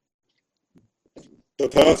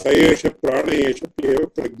ததா சயேஷ பிராணேஷ ஏவ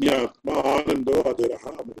பிரஜாத்மா ஆனந்தோ அதரஹ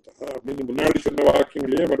அமிர்தா அப்படின்னு முன்னாடி சொன்ன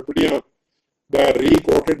வாக்கியங்களையே மறுபடியும்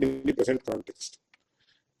re-quoted in the present context.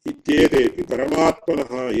 இத்தேதேபி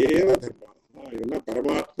பரமாத்மனஹ ஏவ தர்மஹ இதெல்லாம்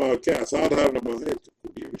பரமாத்மாவுக்கு அசாதாரணமாக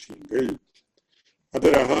இருக்கக்கூடிய விஷயங்கள்.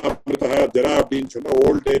 அதரஹ அமிர்தா ஜரா அப்படின்னு சொன்னா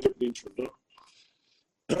ஓல்ட் ஏஜ் அப்படின்னு சொன்னோம்,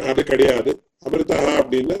 அது கிடையாது. அமிர்தா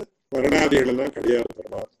அப்படின்னா மரணாதிகள் எல்லாம் கிடையாது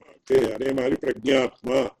பரமாத்மாவுக்கு. அதே மாதிரி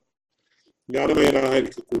பிரஜாத்மா ஞானமயனாக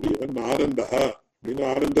இருக்கக்கூடியவன், ஆனந்தா அப்படின்னு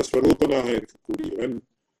ஆனந்த ஸ்வரூபனாக இருக்கக்கூடியவன்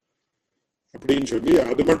அப்படின்னு சொல்லி,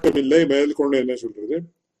 அது மட்டும் இல்லை, மேற்கொண்டு என்ன சொல்றது,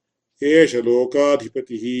 ஏஷ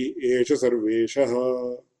லோகாதிபதி ஏஷ சர்வேஷ,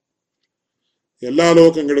 எல்லா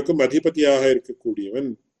லோகங்களுக்கும் அதிபதியாக இருக்கக்கூடியவன்.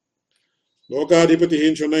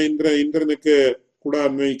 லோகாதிபதின்னு சொன்னா இந்திரனுக்கு கூட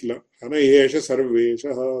அன்வயிக்கலாம். ஆனா ஏஷ சர்வேஷ,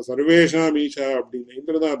 சர்வேஷாம் ஈஷா அப்படின்னு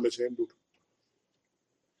இந்திரதான் அதுல சேர்ந்து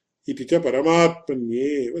இதிச்ச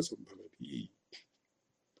பரமாத்மன்யேவ சம்பவதி.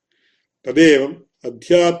 ததேவம்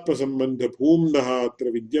அத்தியாத்ம சம்பந்த பூம்னஹ அத்திர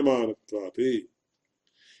வித்யமானத்வாது.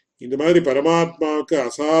 இந்த மாதிரி பரமாத்மாவுக்கு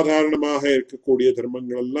அசாதாரணமாக இருக்கக்கூடிய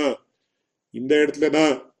தர்மங்கள் எல்லாம் இந்த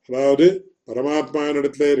இடத்துலதான், அதாவது பரமாத்மாவின்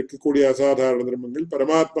இடத்துல இருக்கக்கூடிய அசாதாரண தர்மங்கள்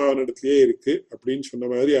பரமாத்மாவின் இடத்துலயே இருக்கு அப்படின்னு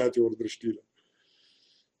சொன்ன மாதிரி ஆச்சு ஒரு திருஷ்டியில.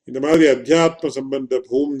 இந்த மாதிரி அத்தியாத்ம சம்பந்த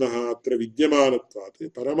பூம்னஹ அத்திர வித்யமானத்வாது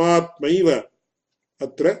பரமாத்மைவ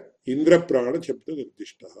அத்திர இந்திர பிராண சப்த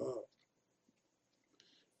நிர்திஷ்டா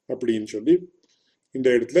அப்படின்னு சொல்லி இந்த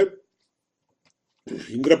இடத்துல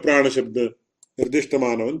இந்திர பிராண சப்த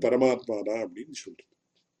நிர்திஷ்டமானவன் பரமாத்மாதான் அப்படின்னு சொல்றது.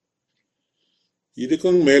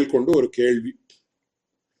 இதுக்கும் மேற்கொண்டு ஒரு கேள்வி.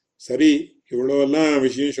 சரி, இவ்வளவெல்லாம்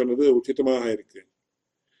விஷயம் சொன்னது உச்சிதமாக இருக்கு.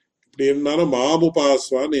 இப்படி இருந்தாலும் மாம்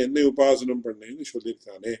உபாஸ்வான் என்னை உபாசனம் பண்ணேன்னு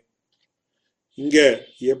சொல்லியிருக்கானே, இங்க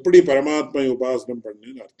எப்படி பரமாத்மா உபாசனம்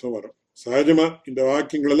பண்ணேன்னு அர்த்தம் வரும். சகஜமா இந்த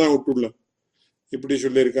வாக்கியங்களை தான் விட்டுடலாம். இப்படி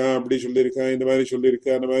சொல்லியிருக்கான், அப்படி சொல்லியிருக்கான், இந்த மாதிரி சொல்லியிருக்கு,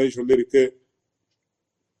 அந்த மாதிரி சொல்லியிருக்கு,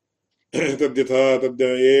 தத்யதா தத்ய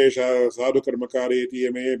ஏஷ சாது கர்மகாரேதி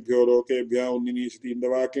யமேபியோ லோகேபியா உன்னினீஷதி, இந்த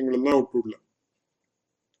வாக்கியங்கள் எல்லாம் விட்டுடலாம்.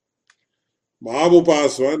 மாம்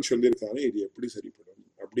உபாஸ்வான் சொல்லியிருக்கானே, இது எப்படி சரிப்படும்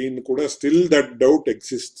அப்படின்னு கூட still that doubt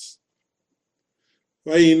exists.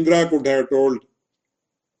 Why Indra could have told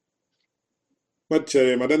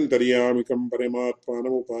மச்சரே மதந்தரியாமிகம்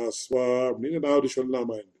பரமாத்மானம் உபாஸ்வா அப்படின்னு ஏதாவது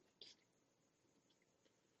சொல்லலாமா?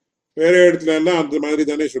 வேற இடத்துல எல்லாம் அந்த மாதிரி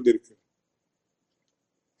தானே சொல்லியிருக்கு.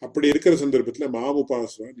 அப்படி இருக்கிற சந்தர்ப்பத்துல மாம்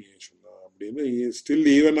உபாஸ்வா நீ சொல்லலாம் அப்படின்னு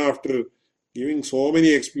still even after giving so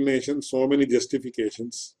many explanation, so many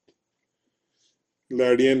ஜஸ்டிபிகேஷன்ஸ்.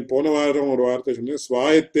 இல்ல அடியன் போன வாரம் ஒரு வார்த்தை சொன்னேன்,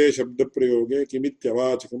 ஸ்வாயத்தே சப்த பிரயோகே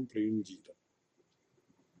கிமித்யவாச்சகம் பிரயுஞ்சீத.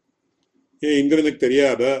 ஏன் இந்திரனுக்கு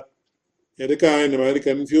தெரியாதா? எதுக்காக இந்த மாதிரி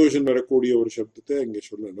கன்ஃபியூஷன் வரக்கூடிய ஒரு சப்தத்தை இங்க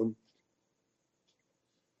சொல்லணும்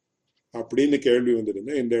அப்படின்னு கேள்வி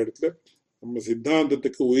வந்திருந்தேன். இந்த இடத்துல நம்ம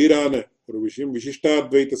சித்தாந்தத்துக்கு உயிரான ஒரு விஷயம்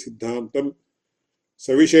விசிஷ்டாத்வைத சித்தாந்தம்,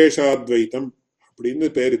 சவிசேஷாத்வைத்தம் அப்படின்னு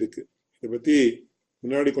பேர் இதுக்கு. இதை பத்தி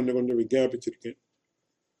முன்னாடி கொஞ்சம் விஞ்ஞாபிச்சிருக்கேன்.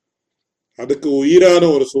 அதுக்கு உயிரான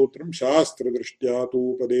ஒரு சூத்திரம் சாஸ்திர திருஷ்டியா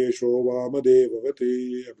தூபதேசோ வாமதேவவதே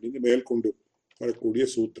அப்படின்னு மேற்கொண்டு வரக்கூடிய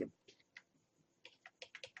சூத்திரம்.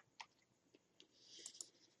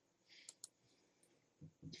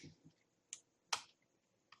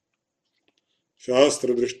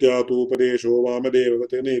 சாஸ்திர திருஷ்டியா தூபதேசோ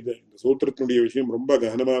வாமதேவவதேன்னு இது இந்த சூத்திரத்தினுடைய விஷயம் ரொம்ப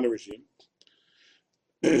ககனமான விஷயம்.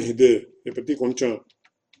 இதை பத்தி கொஞ்சம்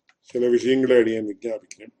சில விஷயங்களை அடியேன்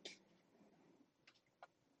விஞ்ஞாபிக்கிறேன்.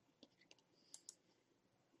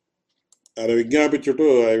 அதை விஞ்ஞாபிச்சுட்டு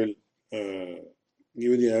I will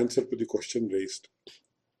give the answer to the question raised.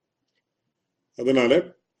 அதனால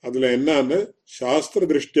அதுல என்ன, சாஸ்திர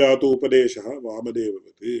திருஷ்டியாது உபதேச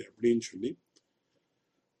வாமதேவது அப்படின்னு சொல்லி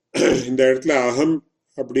இந்த இடத்துல அகம்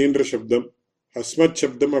அப்படின்ற சப்தம் அஸ்மத்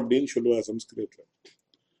சப்தம் அப்படின்னு சொல்லுவா சம்ஸ்கிருதத்துல.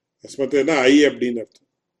 அஸ்மத்னா ஐ அப்படின்னு அர்த்தம்.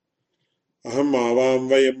 அகம் ஆவாம்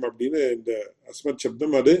வயம் அப்படின்னு இந்த அஸ்மத்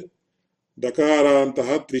சப்தம் அது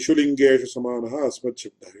தகாராந்தா திரிஷுலிங்கேஷு சமானஹ அஸ்மத்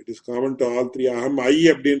சப்தா. It is common to all three. அகம் ஐ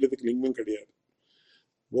அப்படின்றதுக்கு லிங்கம் கிடையாது.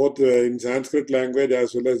 Both in Sanskrit language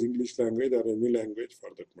as well as English language or any language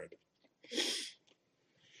for that matter.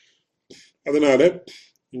 அதனால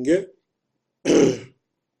இங்க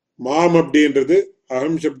மாம் அப்படின்றது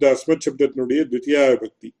அகம் சப்த அஸ்மத் சப்தத்தினுடைய த்விதியா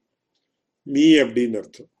விபக்தி, மீ அப்படின்னு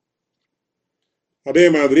அர்த்தம். அதே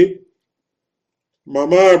மாதிரி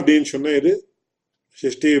மமா அப்படின்னு சொன்ன இது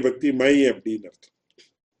ஷஷ்டி விபக்தி, மை அப்படின்னு அர்த்தம்.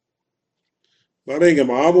 ஆனா இங்க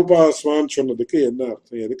மாமுபாஸ்வான் சொன்னதுக்கு என்ன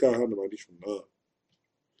அர்த்தம், எதுக்காக அந்த மாதிரி சொன்னா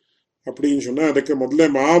அப்படின்னு சொன்னா, அதுக்கு முதல்ல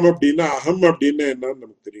மாம் அப்படின்னா அகம் அப்படின்னா என்னன்னு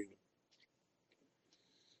நமக்கு தெரியணும்.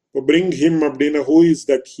 இப்போ பிரிங் ஹிம் அப்படின்னா ஹூ இஸ்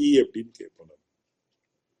தட் ஹி அப்படின்னு கேட்போம்.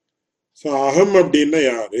 சோ அகம் அப்படின்னா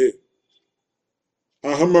யாரு,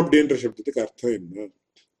 அகம் அப்படின்ற சப்தத்துக்கு அர்த்தம் என்ன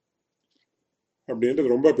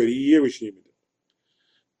அப்படின்றது ரொம்ப பெரிய விஷயம். இது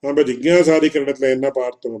நம்ம ஜிக்ஞாசாதிகரணத்துல என்ன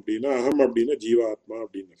பார்த்தோம் அப்படின்னா, அகம் அப்படின்னா ஜீவாத்மா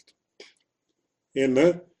அப்படின்னு அர்த்தம். ஏன்னா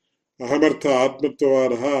அகமர்த்த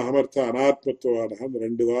ஆத்மத்துவாதா அகமர்த்த அனாத்மத்துவாதா அந்த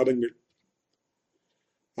ரெண்டு வாதங்கள்.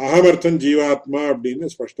 அகமர்த்தம் ஜீவாத்மா அப்படின்னு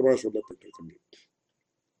ஸ்பஷ்டமா சொல்லப்பட்டிருக்கு.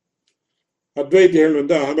 அத்வைத்திகள்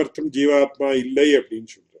அகமர்த்தம் ஜீவாத்மா இல்லை அப்படின்னு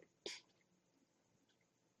சொல்றாரு.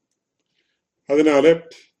 அதனால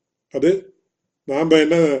அது நாம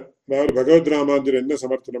என்ன, அதாவது பகவத் ராமானுஜர் என்ன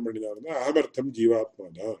சமர்த்தனம் பண்ணினாருன்னா அகமர்த்தம் ஜீவாத்மா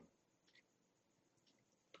தான்.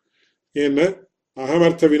 ஏன்னா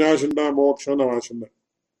அகமர்த்த விநாசம் தான் மோட்சம் அவன் சொன்னார்.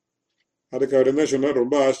 அதுக்கு அவர் என்ன சொன்னார்,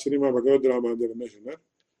 ரொம்ப ஆச்சரியமா பகவத் ராமானுஜர் என்ன சொன்னார்,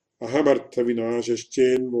 அகமர்த்த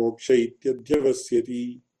விநாசேன் மோக்ஷ இத்யத்யவஸ்யதி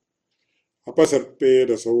அபசர்ப்பே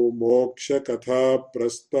ரசோ மோக்ஷ கதா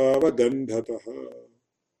பிரஸ்தாவ கந்ததः.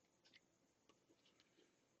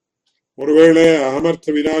 ஒருவேளை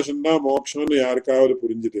அகமர்த்த விநாசம் தான் மோட்சம்னு யாருக்காவது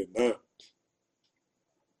புரிஞ்சுதுன்னா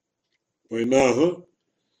என்ன ஆகும்,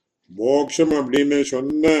 மோட்சம் அப்படின்னு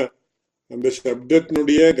சொன்ன அந்த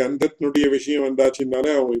சப்தத்தினுடைய கந்தத்தினுடைய விஷயம்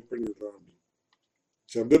வந்தாச்சுன்னாலே அவன் இது பண்ணி விடுறான்.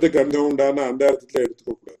 சப்தத்துக்கு கந்தம் உண்டான அந்த அர்த்தத்துல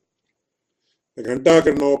எடுத்துக்க கூடாது.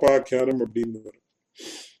 கண்டாகர்ணோபாக்கியானம் அப்படின்னு வரும்.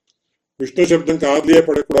 விஷ்ணு சப்தம் காதலியே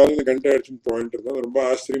படக்கூடாதுன்னு கண்டை அடிச்சுன்னு பாயிண்ட் இருந்தா ரொம்ப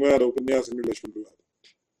ஆச்சரியமா அந்த உபன்யாசங்கள்ல சொல்லுவாரு.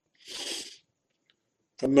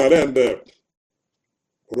 அதனால அந்த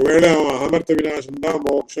ஒருவேளை அவன் அகமர்த்த விநாசம் தான்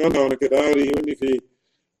மோக்ஷம் அவனுக்கு ஏதாவது even if he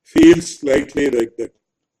feels slightly like that,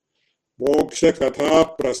 மோக்ஷ கதா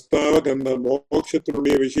பிரஸ்தாவ கந்தம்,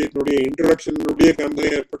 மோட்சத்தினுடைய விஷயத்தினுடைய இன்ட்ரோடக்ஷனுடைய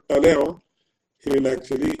கந்தம் ஏற்பட்டாலே அவன் he will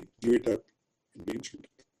actually give it up அப்படின்னு சொல்றாரு.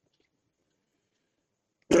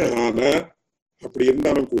 ஆனா அப்படி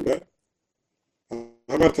இருந்தாலும் கூட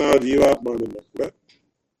அகமர்த்தா ஜீவாத்மான்னு கூட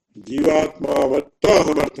ஜீவாத்மா மட்டும்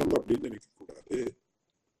அகமர்த்தம் அப்படின்னு நினைக்க கூடாது.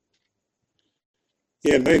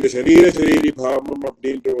 ஏன்னா இந்த சரீரி பாவம்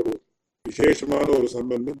அப்படின்ற ஒரு விசேஷமான ஒரு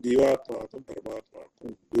சம்பந்தம் ஜீவாத்மாவுக்கும்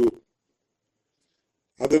பரமாத்மாவுக்கும் உண்டு.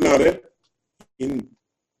 அதனால in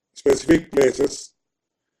specific places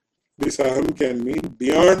this aham can mean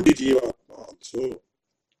beyond the jivatma also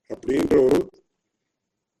அப்படின்ற ஒரு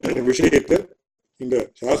விஷயத்தை இந்த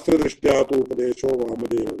சாஸ்திர திருஷ்டியாத்து உபதேசோ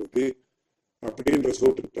வாமதேவதி அப்படின்ற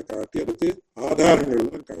சூத்திரத்தை காட்டி அதுக்கு ஆதாரங்கள்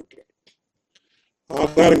எல்லாம் காட்டுறார்.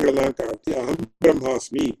 ஆதாரங்கள் எல்லாம் காட்டி அகம்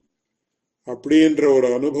பிரம்மாஸ்மி அப்படின்ற ஒரு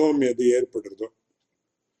அனுபவம் எது ஏற்படுறதோ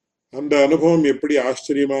அந்த அனுபவம் எப்படி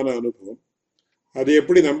ஆச்சரியமான அனுபவம், அது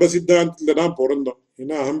எப்படி நம்ம சித்தாந்தத்துல தான் பொருந்தோம்.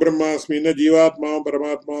 ஏன்னா அகம் பிரம்மாஸ்மின்னா ஜீவாத்மாவும்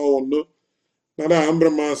பரமாத்மாவும் ஒண்ணு, அதனால அகம்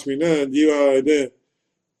பிரம்மாஸ்மின்னா ஜீவா இது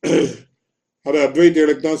அது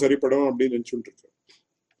அத்வைத்திகளுக்கு தான் சரிப்படும் அப்படின்னு நினைச்சுட்டு இருக்கோம்.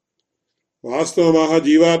 வாஸ்தவமாக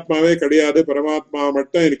ஜீவாத்மாவே கிடையாது, பரமாத்மா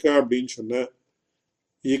மட்டும் இருக்கா அப்படின்னு சொன்ன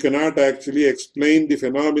you cannot actually explain the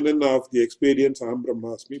phenomenon of the experience aham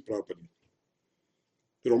brahmasmi properly.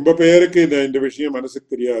 ரொம்ப பேருக்கு இந்த விஷயம் மனசுக்கு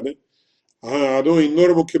தெரியாது. அதுவும்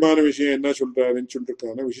இன்னொரு முக்கியமான விஷயம் என்ன சொல்றாருன்னு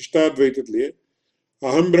சொல்லிருக்காங்க, விசிஷ்டாத்வைத்திலேயே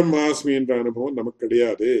அகம் பிரம்மாஸ்மி என்ற அனுபவம் நமக்கு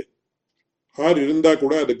கிடையாது. இருந்தா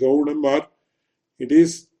கூட அது கவுனம் இட்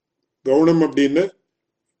இஸ் கவுனம் அப்படின்னு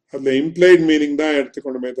அதுல இம்ப்ளைட் மீனிங் தான்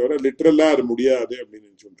எடுத்துக்கணுமே தவிர லிட்டரலா அது முடியாது அப்படின்னு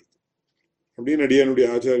சொல்லிருக்கு அப்படின்னு அடியானுடைய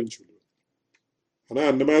ஆச்சாரியன் சொல்லுவார். ஆனா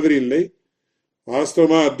அந்த மாதிரி இல்லை.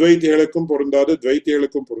 வாஸ்தவமா அத்வைத்திகளுக்கும் பொருந்தாது,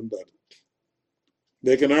 துவைத்திகளுக்கும் பொருந்தாது.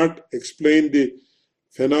 They cannot explain the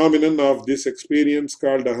phenomenon of this experience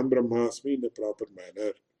called aham brahmasmi in a proper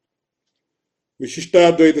manner.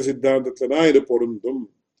 Vishishtadvaita சித்தாந்தத்துல தான் இது பொருந்தும்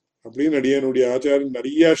அப்படின்னு அடியானுடைய ஆச்சாரியன்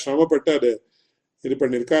நிறைய சிரமப்பட்டு அதை இது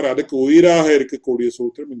பண்ணிருக்காரு. அதுக்கு உயிராக இருக்கக்கூடிய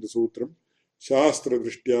சூத்திரம் இந்த சூத்திரம் சாஸ்திர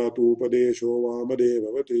திருஷ்டியா தூ உபதேசோ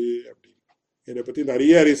வாமதேவவதி அப்படின்னு. இதை பத்தி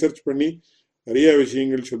நிறைய ரிசர்ச் பண்ணி நிறைய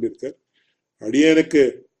விஷயங்கள் சொல்லியிருக்கார். அடியனுக்கு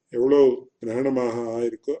எவ்வளவு கிரகணமாக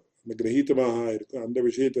ஆயிருக்கோ அந்த கிரகீதமாக ஆயிருக்கோ அந்த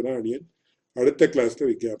விஷயத்தை தான் அடியன் அடுத்த கிளாஸ்ல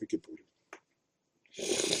விஞ்ஞாபிக்க போறேன்.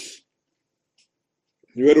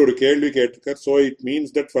 இவர் ஒரு கேள்வி கேட்டிருக்கார். So it means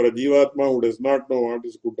that for a jivatma who does not know what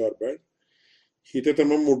is good or bad,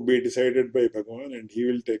 hitatamam would be decided by Bhagavan and he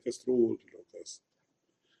will take us through the lokas.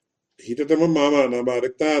 Hitatamam mama nama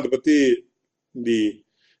adukta adu patti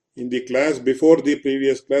in the class before the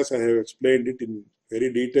previous class I have explained it in very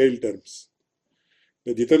detailed terms.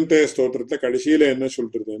 The jitante stotrathla kadashila enna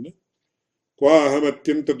solradhenu kwa aham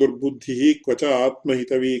atyanta durbuddhihi kvacha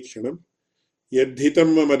atmahitaveekshanam yadhitam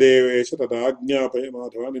mamadevesha tadajñapaya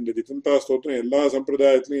madhavan. இந்த ஜிதந்தா ஸ்தோத்திரம் எல்லா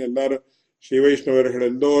சம்பிரதாயத்திலையும் எல்லாரும் ஸ்ரீ வைஷ்ணவர்கள்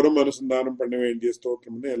எல்லோரும் அனுசந்தானம் பண்ண வேண்டிய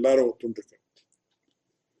ஸ்தோத்திரம்னு எல்லாரும் ஒத்துண்டிருக்காங்க.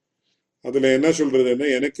 அதுல என்ன சொல்றதுன்னா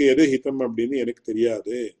எனக்கு எது ஹிதம் அப்படின்னு எனக்கு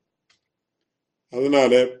தெரியாது.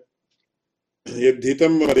 அதனால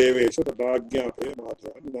எத்திதம் தேவேஷ ததாஜ்ஞாபய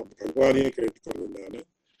மாதவன் நான் பகவானையே கேட்டுக்கிறதுனால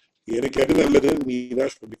எனக்கு எது நல்லது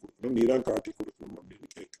நீதான் சொல்லி கொடுக்கணும், நீதான் காட்டி கொடுக்கணும் அப்படின்னு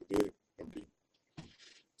கேட்குறது அப்படின்னு.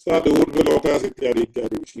 So அது ஊர்வ லோகாஸ் இத்தியாதி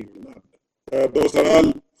விஷயங்கள் தான். Those are all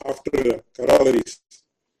after corollaries.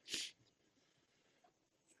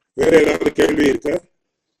 வேற ஏதாவது கேள்வி இருக்கா?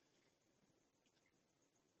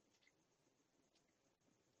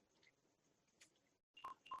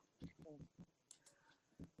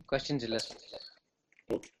 questions இல்ல.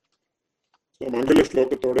 ஓகே. ஸோ மங்கள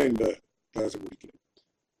ஸ்லோகத்தோட இந்த கிளாஸ் முடிக்கிறேன்.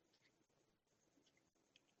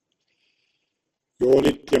 यो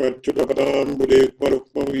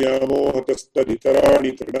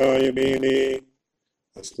नित्यमच्युतपदाम्बुजयुग्मरुक्मव्यामोहतस्तदितराणि तृणाय मेने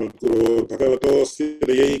अस्मद्गुरोर्भगवतोऽस्य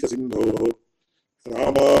दयैकसिन्धोः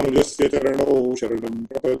रामानुजस्य चरणौ शरणं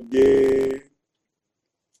प्रपद्ये।